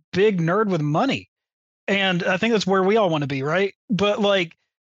just a big nerd with money. And I think that's where we all want to be, right? But like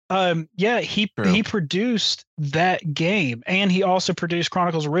he produced that game, and he also produced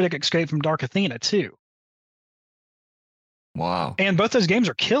Chronicles of Riddick: Escape from Dark Athena too. Wow. And both those games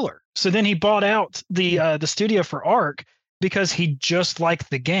are killer. So then he bought out the studio for Ark because he just liked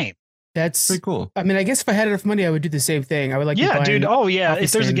the game. That's pretty cool. I mean, I guess if I had enough money, I would do the same thing. I would like, yeah, dude. Oh yeah.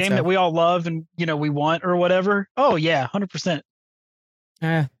 If there's a game that we all love and we want or whatever. Oh yeah, 100%.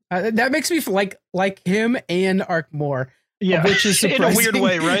 That makes me feel like him and Ark more. Yeah, which is surprising. In a weird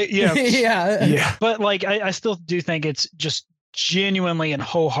way, right? Yeah, yeah. But like, I still do think it's just genuinely and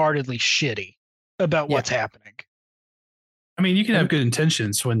wholeheartedly shitty about what's happening. I mean, you can have good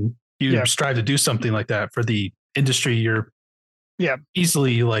intentions when you strive to do something like that for the industry you're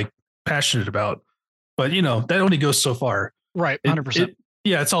easily like passionate about, but that only goes so far. Right, 100%.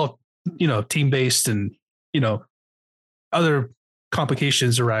 It's all team based, and other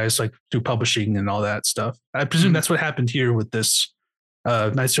complications arise like through publishing and all that stuff. I presume that's what happened here with this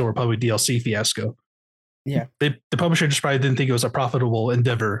Knights of the Republic DLC fiasco. Yeah, the publisher just probably didn't think it was a profitable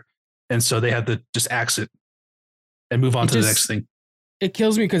endeavor, and so they had to just axe it and move on to the next thing. It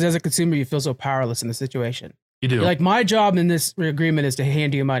kills me because as a consumer, you feel so powerless in the situation. You do. Like, my job in this agreement is to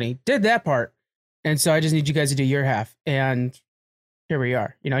hand you money. Did that part. And so I just need you guys to do your half. And here we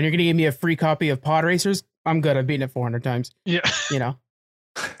are. And you're going to give me a free copy of Pod Racers. I'm good. I've beaten it 400 times. Yeah.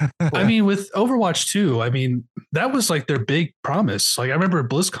 I mean, with Overwatch 2, I mean, that was like their big promise. Like, I remember at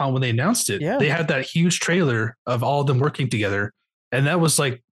BlizzCon when they announced it, they had that huge trailer of all of them working together. And that was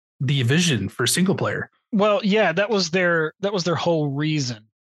like the vision for single player. Well, yeah, that was their whole reason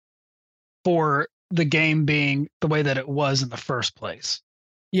for the game being the way that it was in the first place.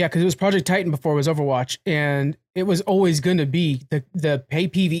 Yeah, because it was Project Titan before it was Overwatch, and it was always going to be the pay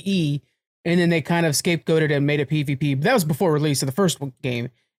PvE, and then they kind of scapegoated and made it PvP. But that was before release of the first game,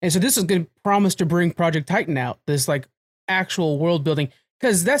 and so this is going to promise to bring Project Titan out, this like actual world building,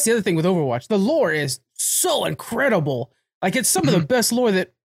 because that's the other thing with Overwatch. The lore is so incredible. Like, it's some of the best lore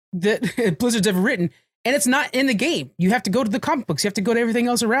that Blizzard's ever written. And it's not in the game. You have to go to the comic books. You have to go to everything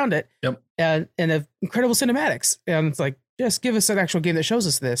else around it. Yep. And the incredible cinematics. And it's like, just give us an actual game that shows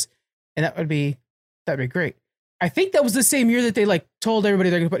us this. And that'd be great. I think that was the same year that they like told everybody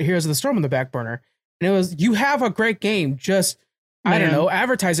they're going to put Heroes of the Storm on the back burner. And it was, you have a great game. Just, I don't know,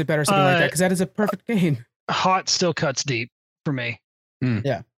 advertise it better or something like that. Because that is a perfect game. Hot still cuts deep for me.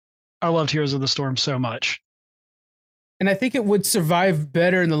 Yeah. I loved Heroes of the Storm so much. And I think it would survive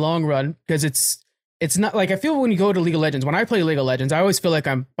better in the long run because it's not like, I feel when you go to League of Legends, when I play League of Legends, I always feel like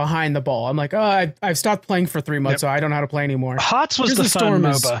I'm behind the ball. I'm like, oh, I've stopped playing for 3 months, so I don't know how to play anymore. HOTS was the fun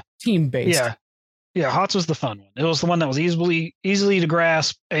MOBA. Team based. Yeah, HOTS was the fun one. It was the one that was easily to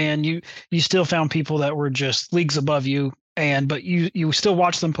grasp, and you still found people that were just leagues above you, but you still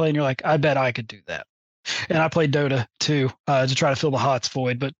watch them play, and you're like, I bet I could do that. And I played Dota too to try to fill the HOTS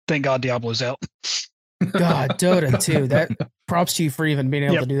void, but thank God Diablo's out. God, Dota too. That props to you for even being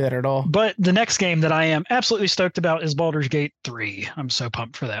able to do that at all. But the next game that I am absolutely stoked about is Baldur's Gate 3. I'm so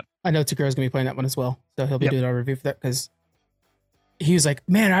pumped for that. I know Takura's gonna be playing that one as well, so he'll be doing our review for that because he was like,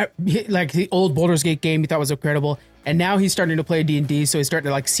 man, like the old Baldur's Gate game he thought was incredible. And now he's starting to play D&D, so he's starting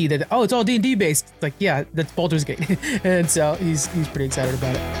to like see that, oh, it's all D&D based. It's like, yeah, that's Baldur's Gate. And so he's pretty excited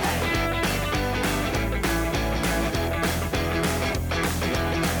about it.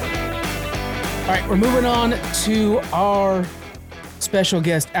 All right, we're moving on to our special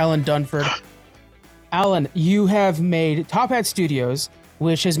guest, Alan Dunford. Alan, you have made Top Hat Studios,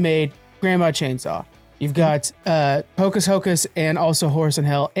 which has made Grandma Chainsaw. You've got Hocus Hocus and also Horus in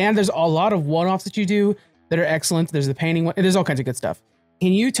Hell. And there's a lot of one-offs that you do that are excellent. There's the painting one. There's all kinds of good stuff.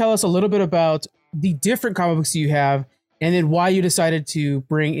 Can you tell us a little bit about the different comic books you have and then why you decided to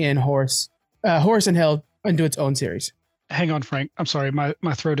bring in Horus in Hell into its own series? Hang on, Frank. I'm sorry.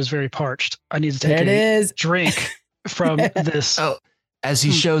 My throat is very parched. I need to take a drink from this. Oh, as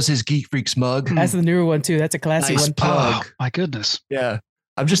he shows his Geek Freaks mug. That's the newer one too. That's a classy one. Oh, my goodness. Yeah.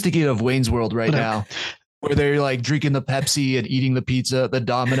 I'm just thinking of Wayne's World right now, where they're like drinking the Pepsi and eating the pizza, the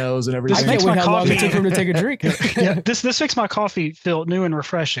Domino's and everything. I can't wait how long it took for him to take a drink. Yeah, this makes my coffee feel new and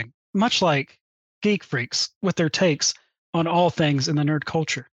refreshing, much like Geek Freaks with their takes on all things in the nerd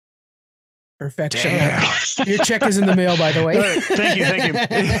culture. Perfection. Your check is in the mail, by the way. Thank you.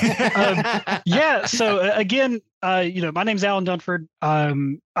 Yeah. So again, my name's Alan Dunford.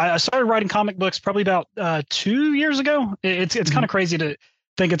 I started writing comic books probably about 2 years ago. It's kind of crazy to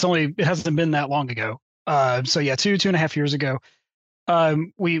think it hasn't been that long ago. So yeah, 2.5 years ago.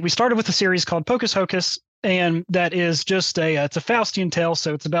 We started with a series called Hocus Hocus, and that is just it's a Faustian tale.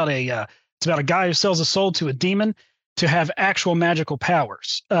 So it's about a guy who sells a soul to a demon to have actual magical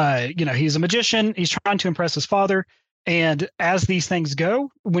powers. He's a magician. He's trying to impress his father. And as these things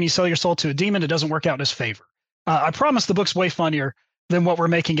go, when you sell your soul to a demon, it doesn't work out in his favor. I promise the book's way funnier than what we're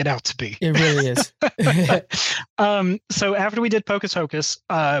making it out to be. It really is. So after we did Hocus Hocus,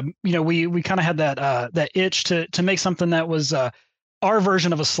 we kind of had that itch to make something that was our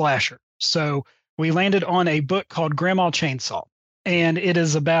version of a slasher. So we landed on a book called Grandma Chainsaw. And it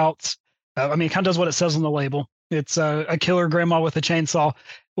is about, it kind of does what it says on the label. It's a killer grandma with a chainsaw.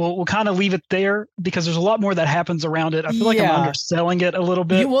 We'll kind of leave it there because there's a lot more that happens around it. I feel like I'm underselling it a little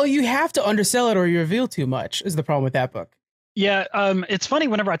bit. You have to undersell it or you reveal too much is the problem with that book. Yeah. It's funny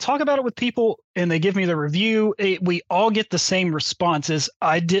whenever I talk about it with people and they give me the review, we all get the same responses.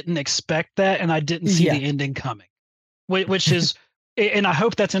 I didn't expect that. And I didn't see the ending coming, which is, and I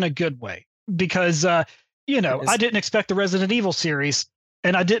hope that's in a good way because, I didn't expect the Resident Evil series.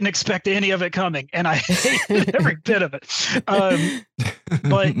 And I didn't expect any of it coming, and I hated every bit of it.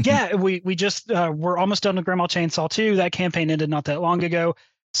 But yeah, we just we're almost done with Grandma Chainsaw 2. That campaign ended not that long ago,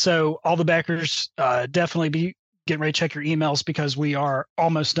 so all the backers definitely be getting ready to check your emails because we are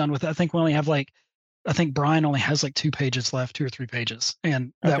almost done with it. I think we only have Brian only has 2 pages left, 2 or 3 pages,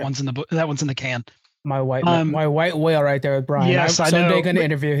 and that one's in the book. That one's in the can. My white whale right there with Brian. Yes, I'm someday going to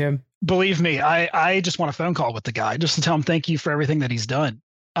interview him. Believe me, I just want a phone call with the guy just to tell him thank you for everything that he's done.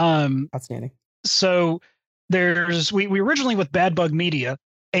 Outstanding. So we originally with Bad Bug Media,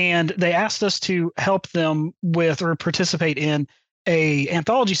 and they asked us to help them with or participate in a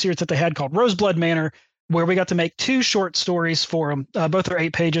anthology series that they had called Roseblood Manor, where we got to make 2 short stories for them. Both are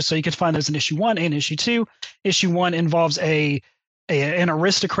 8 pages, so you can find those in issue 1 and issue 2. Issue 1 involves an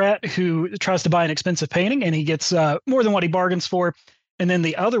aristocrat who tries to buy an expensive painting, and he gets more than what he bargains for. And then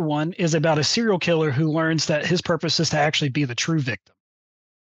the other one is about a serial killer who learns that his purpose is to actually be the true victim.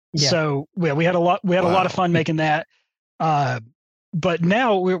 Yeah. So we had a lot of fun making that. But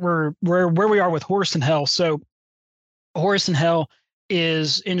now we're where we are with Horus in Hell. So Horus in Hell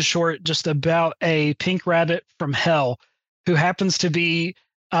is, in short, just about a pink rabbit from hell who happens to be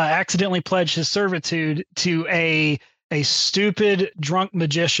accidentally pledged his servitude to a stupid drunk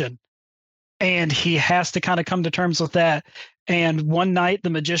magician. And he has to kind of come to terms with that. And one night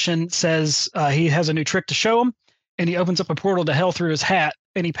the magician says he has a new trick to show him, and he opens up a portal to hell through his hat,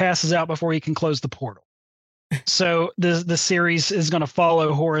 and he passes out before he can close the portal. So the series is going to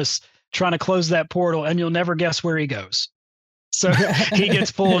follow Horus trying to close that portal, and you'll never guess where he goes. So he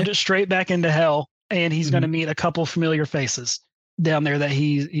gets pulled straight back into hell, and he's going to meet a couple familiar faces down there that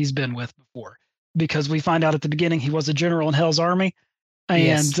he's been with before. Because we find out at the beginning he was a general in Hell's army,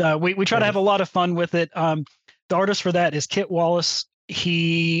 and we try to have a lot of fun with it. The artist for that is Kit Wallace.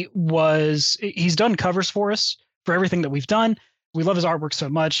 He's done covers for us for everything that we've done. We love his artwork so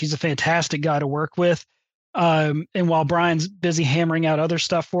much. He's a fantastic guy to work with. And while Brian's busy hammering out other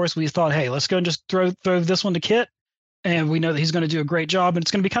stuff for us, we thought, hey, let's go and just throw this one to Kit. And we know that he's going to do a great job. And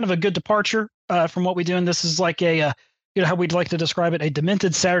it's going to be kind of a good departure from what we do. And this is like how we'd like to describe it, a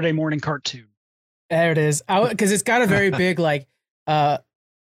demented Saturday morning cartoon. There it is. Because it's got a very big,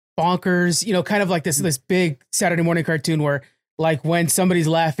 bonkers, kind of like this big Saturday morning cartoon where like when somebody's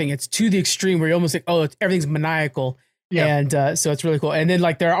laughing, it's to the extreme where you're almost like, oh, everything's maniacal. Yeah. And so it's really cool. And then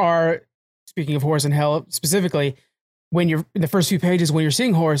like there are, speaking of Horus in Hell specifically, when you're in the first few pages, when you're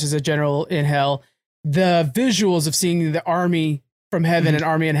seeing Horus as a general in Hell, the visuals of seeing the army from heaven and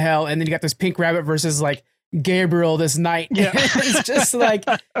army in hell, and then you got this pink rabbit versus like Gabriel this night. Yeah. It's just like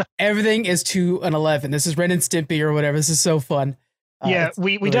everything is to an 11. This is Ren and Stimpy or whatever. This is so fun. Yeah,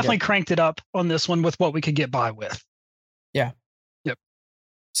 we really definitely cranked it up on this one with what we could get by with. Yeah. Yep.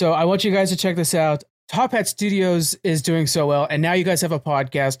 So I want you guys to check this out. Top Hat Studios is doing so well, and now you guys have a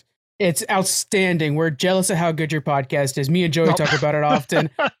podcast. It's outstanding. We're jealous of how good your podcast is. Me and Joey talk about it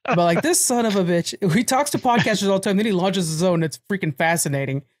often. But like, this son of a bitch, he talks to podcasters all the time. Then he launches his own. It's freaking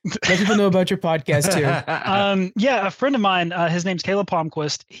fascinating. Let people know about your podcast too. Yeah, a friend of mine, his name's Caleb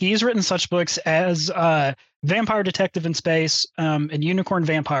Palmquist. He's written such books as Vampire Detective in Space and Unicorn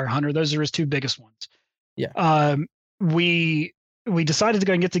Vampire Hunter. Those are his two biggest ones. Yeah. We decided to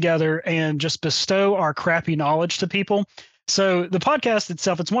go and get together and just bestow our crappy knowledge to people. So the podcast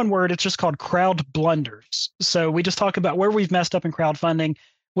itself, it's one word. It's just called Crowd Blunders. So we just talk about where we've messed up in crowdfunding.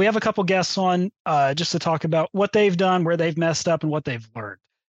 We have a couple guests on just to talk about what they've done, where they've messed up, and what they've learned.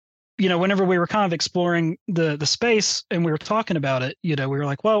 You know, whenever we were kind of exploring the space and we were talking about it, you know, we were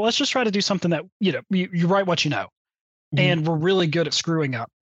like, well, let's just try to do something that, you know, you write what you know. And we're really good at screwing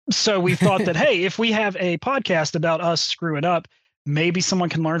up. So we thought that, hey, if we have a podcast about us screwing up, maybe someone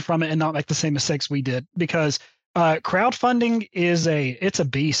can learn from it and not make the same mistakes we did, because crowdfunding is it's a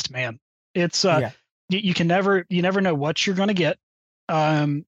beast, man. It's you never know what you're going to get.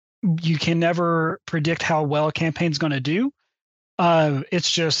 You can never predict how well a campaign's going to do.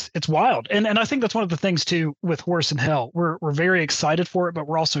 It's wild. And I think that's one of the things too with Horus in Hell. We're very excited for it, but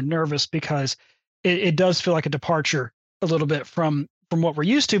we're also nervous because it does feel like a departure a little bit from what we're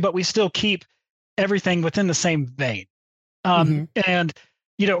used to, but we still keep everything within the same vein. And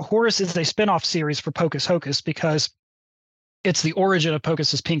you know, Horus is a spin-off series for Pocus Hocus because it's the origin of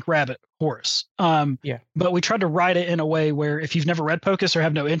Pocus's pink rabbit, Horus. But we tried to write it in a way where if you've never read Pocus or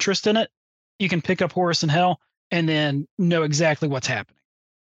have no interest in it, you can pick up Horus in Hell and then know exactly what's happening.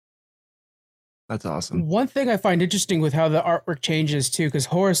 That's awesome. One thing I find interesting with how the artwork changes too, because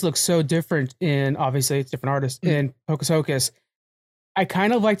Horus looks so different in, obviously it's different artists in Pocus Hocus. I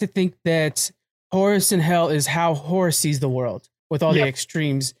kind of like to think that Horus in Hell is how Horus sees the world, with all the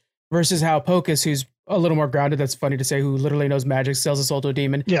extremes, versus how Pocus, who's a little more grounded, that's funny to say, who literally knows magic, sells his soul to a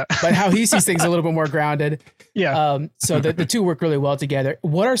demon, but how he sees things a little bit more grounded. So the two work really well together.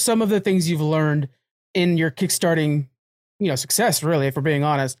 What are some of the things you've learned in your kickstarting, you know, success, really, if we're being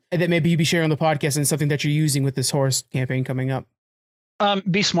honest, and that maybe you'd be sharing on the podcast and something that you're using with this Horus campaign coming up?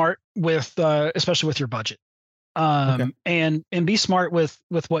 Be smart with, especially with your budget. And be smart with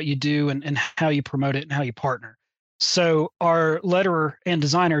what you do and how you promote it and how you partner. So our letterer and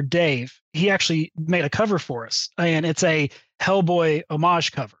designer, Dave, he actually made a cover for us, and it's a Hellboy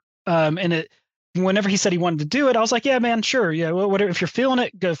homage cover. And whenever he said he wanted to do it, I was like, yeah, man, sure. Yeah. Whatever. If you're feeling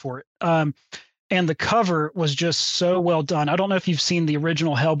it, go for it. And the cover was just so well done. I don't know if you've seen the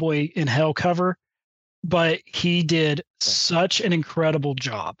original Hellboy in Hell cover, but he did such an incredible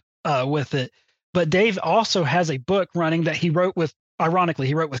job with it. But Dave also has a book running that he wrote with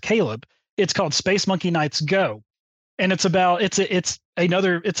Caleb. It's called Space Monkey Knights Go. And it's about, Dave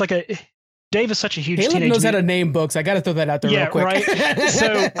is such a huge Caleb teenage knows how to name books. I got to throw that out there real quick. Right.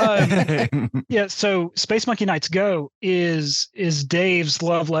 So Space Monkey Knights Go is Dave's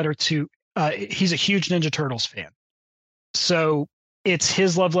love letter to, he's a huge Ninja Turtles fan. So it's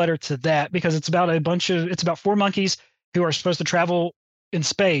his love letter to that, because it's about 4 monkeys who are supposed to travel in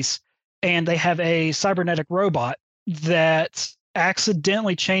space, and they have a cybernetic robot that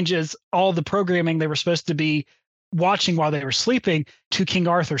accidentally changes all the programming they were supposed to be watching while they were sleeping to King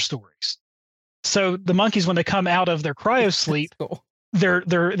Arthur stories. So the monkeys, when they come out of their cryo sleep, cool.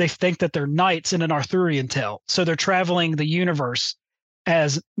 they think that they're knights in an Arthurian tale. So they're traveling the universe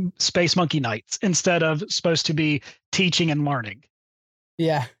as space monkey knights instead of supposed to be teaching and learning.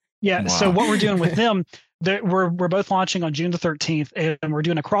 Yeah. Wow. So what we're doing with them, we're both launching on June the 13th, and we're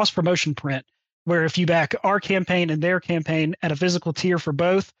doing a cross promotion print where if you back our campaign and their campaign at a physical tier for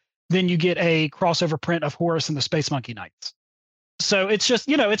both, then you get a crossover print of Horus and the Space Monkey Knights. So it's just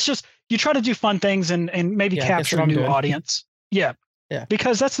you try to do fun things and maybe capture a new audience. Yeah.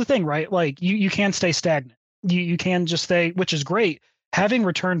 Because that's the thing, right? Like you can stay stagnant. You can just stay, which is great. Having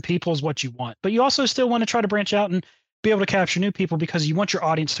return people is what you want, but you also still want to try to branch out and be able to capture new people, because you want your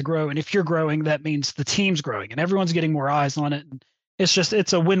audience to grow. And if you're growing, that means the team's growing and everyone's getting more eyes on it. And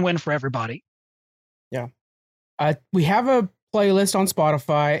it's a win-win for everybody. Yeah. We have a playlist on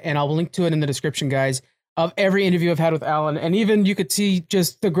Spotify, and I'll link to it in the description, guys. of every interview I've had with Alan. And even you could see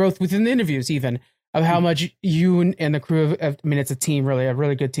just the growth within the interviews, even of how much you and the crew I mean, it's a team, really, a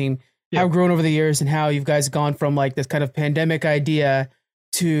really good team, have grown over the years, and how you guys gone from like this kind of pandemic idea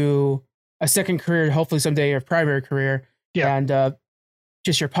to a second career, hopefully someday your primary career. Yeah. And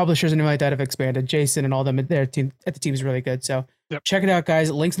just your publishers and everything like that have expanded. Jason and all them, their team at the team is really good. So check it out,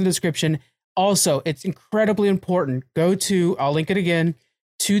 guys. Links in the description. Also, it's incredibly important. Go to, I'll link it again,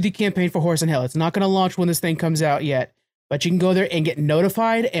 to the campaign for Horse and Hell. It's not going to launch when this thing comes out yet, but you can go there and get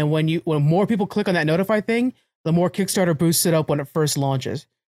notified. And when more people click on that notify thing, the more Kickstarter boosts it up when it first launches.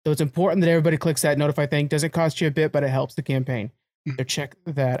 So it's important that everybody clicks that notify thing. Doesn't cost you a bit, but it helps the campaign. So check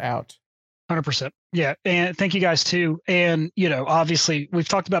that out. 100%. Yeah. And thank you guys too. And, obviously we've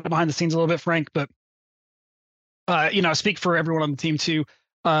talked about it behind the scenes a little bit, Frank, but, I speak for everyone on the team too.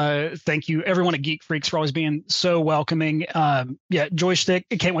 Thank you everyone at Geek Freaks for always being so welcoming. Joystick,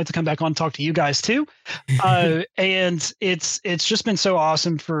 I can't wait to come back on and talk to you guys too. And it's just been so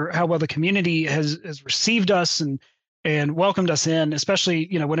awesome for how well the community has received us and welcomed us in, especially,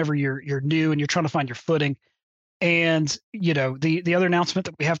 whenever you're new and you're trying to find your footing. And, the other announcement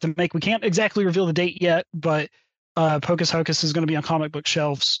that we have to make, we can't exactly reveal the date yet, but Pocus Hocus is going to be on comic book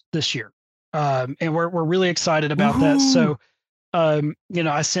shelves this year. And we're really excited about that. So,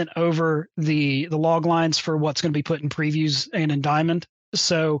 I sent over the log lines for what's going to be put in previews and in Diamond.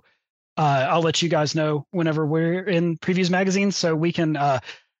 So I'll let you guys know whenever we're in previews magazines, so we can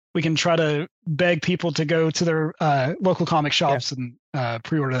try to beg people to go to their local comic shops and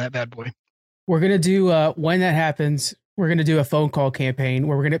pre-order that bad boy. We're going to do, when that happens, we're going to do a phone call campaign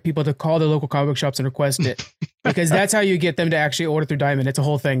where we're going to get people to call their local comic book shops and request it, because that's how you get them to actually order through Diamond. It's a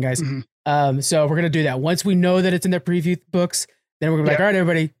whole thing, guys. So we're going to do that. Once we know that it's in their preview books, then we're going to be like, all right,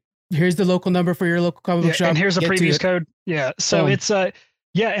 everybody, here's the local number for your local comic book shop. And here's a previews code. Yeah. So it's, and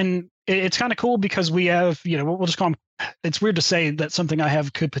it's kind of cool because we have, we'll just call them, it's weird to say that something I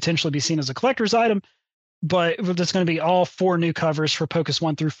have could potentially be seen as a collector's item, but it's going to be all 4 new covers for Pocus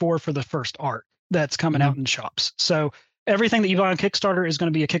 1 through 4 for the first art that's coming out in shops. So everything that you buy on Kickstarter is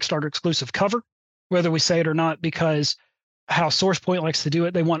going to be a Kickstarter exclusive cover, whether we say it or not, because how Source Point likes to do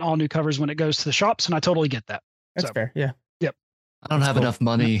it, they want all new covers when it goes to the shops, and I totally get that. That's fair. Yeah. Yep. I don't have enough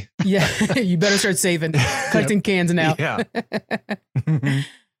money. Yeah. You better start saving, collecting cans now. Yeah.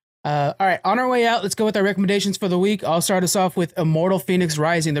 All right, on our way out, let's go with our recommendations for the week. I'll start us off with Immortal Phoenix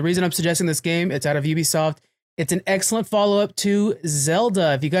Rising. The reason I'm suggesting this game, it's out of Ubisoft. It's an excellent follow-up to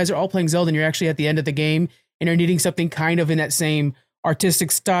Zelda. If you guys are all playing Zelda and you're actually at the end of the game and you're needing something kind of in that same artistic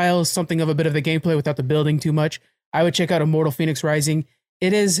style, something of a bit of the gameplay without the building too much, I would check out Immortal Phoenix Rising.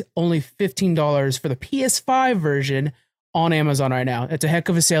 It is only $15 for the PS5 version on Amazon right now. It's a heck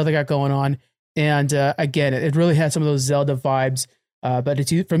of a sale they got going on. And again, it really has some of those Zelda vibes. But it's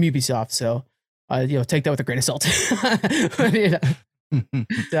from Ubisoft, so take that with a grain of salt.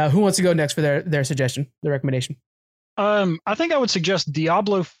 Who wants to go next for their suggestion, their recommendation? I think I would suggest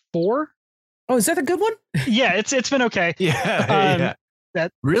Diablo 4. Oh, is that a good one? Yeah, it's been okay. Yeah.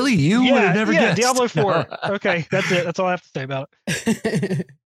 That really you would have never guessed. Diablo 4. Okay, that's it. That's all I have to say about it.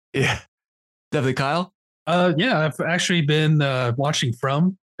 Yeah, definitely, Kyle. I've actually been watching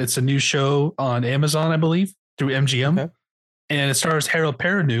From. It's a new show on Amazon, I believe, through MGM. Okay. And it stars Harold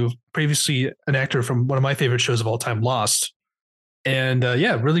Perrineau, previously an actor from one of my favorite shows of all time, Lost. And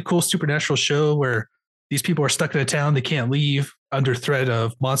really cool supernatural show where these people are stuck in a town. They can't leave under threat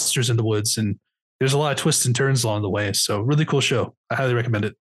of monsters in the woods. And there's a lot of twists and turns along the way. So really cool show. I highly recommend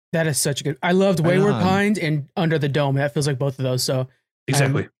it. That is such a good. I loved Wayward Pines and Under the Dome. That feels like both of those. So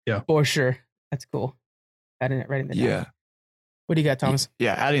exactly. Yeah. For sure. That's cool. Adding it right in the down. What do you got, Thomas?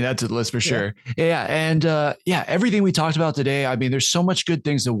 Yeah, adding that to the list for sure. Yeah. And everything we talked about today, I mean, there's so much good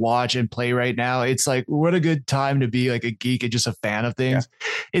things to watch and play right now. It's like, what a good time to be like a geek and just a fan of things. Yeah.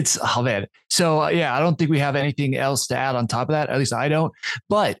 It's, oh man. So I don't think we have anything else to add on top of that. At least I don't.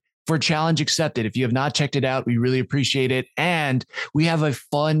 But for Challenge Accepted, if you have not checked it out, we really appreciate it. And we have a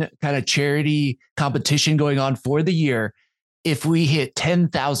fun kind of charity competition going on for the year. If we hit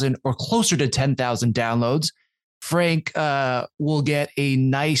 10,000 or closer to 10,000 downloads, Frank will get a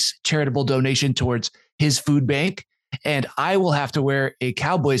nice charitable donation towards his food bank, and I will have to wear a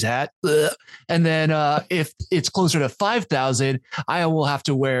Cowboys hat. And then if it's closer to 5,000, I will have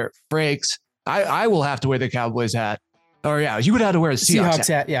to wear Frank's. I will have to wear the Cowboys hat. Or you would have to wear a Seahawks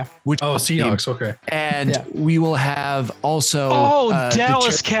hat. Yeah. Seahawks. Okay. And we will have also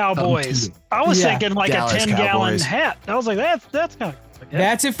Dallas Cowboys. I was thinking like Dallas a 10-gallon hat. I was like, that's kind of.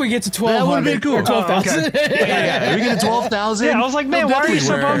 That's if we get to 12. That would be cool. 12,000. Yeah. If we get to 12,000. Yeah, I was like, man, why are you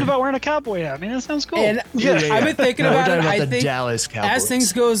so bummed about wearing a cowboy hat? I mean, that sounds cool. And I've been thinking about it. I think Dallas Cowboys. As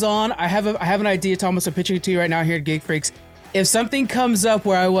things goes on, I have an idea, Thomas. I'm pitching it to you right now here at Geek Freaks. If something comes up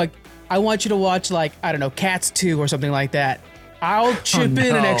where I want you to watch, like, I don't know, Cats 2 or something like that, I'll chip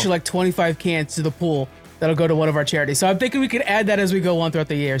in an extra like 25 cans to the pool that'll go to one of our charities. So I'm thinking we could add that as we go on throughout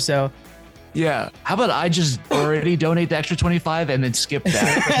the year. So yeah, how about I just already donate the extra 25 and then skip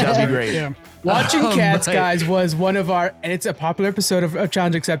that? That'd be great. Yeah. Watching Cats, guys, was one of our, and it's a popular episode of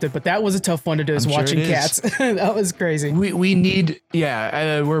Challenge Accepted, but that was a tough one to do, is watching Cats. That was crazy. We need,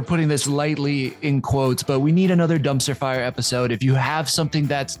 we're putting this lightly in quotes, but we need another dumpster fire episode. If you have something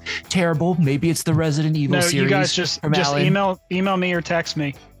that's terrible, maybe it's the Resident Evil series. You guys just email me or text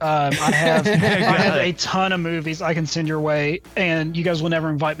me. I have a ton of movies I can send your way, and you guys will never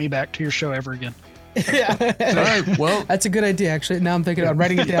invite me back to your show ever again. Yeah. All right. Well, that's a good idea, actually. Now I'm thinking about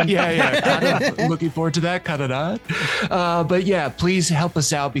writing it down. Kind of looking forward to that. Kind of not. But yeah, please help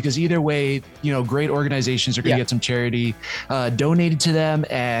us out, because either way, great organizations are going to get some charity donated to them.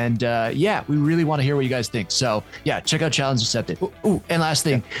 And we really want to hear what you guys think. So yeah, check out Challenge Accepted. Ooh, and last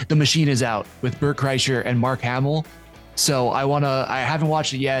thing, The Machine is out with Burt Kreischer and Mark Hamill. So I haven't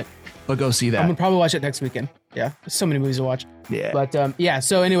watched it yet, but go see that. I'm gonna probably watch it next weekend. Yeah, there's so many movies to watch. Yeah. But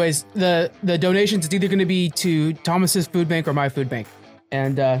so anyways, the donations, it's either going to be to Thomas's food bank or my food bank.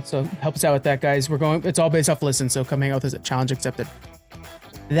 And so help us out with that, guys. It's all based off listen, so come hang out with us at Challenge Accepted.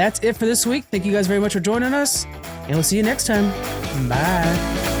 That's it for this week. Thank you guys very much for joining us, and we'll see you next time.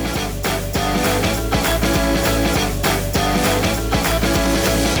 Bye.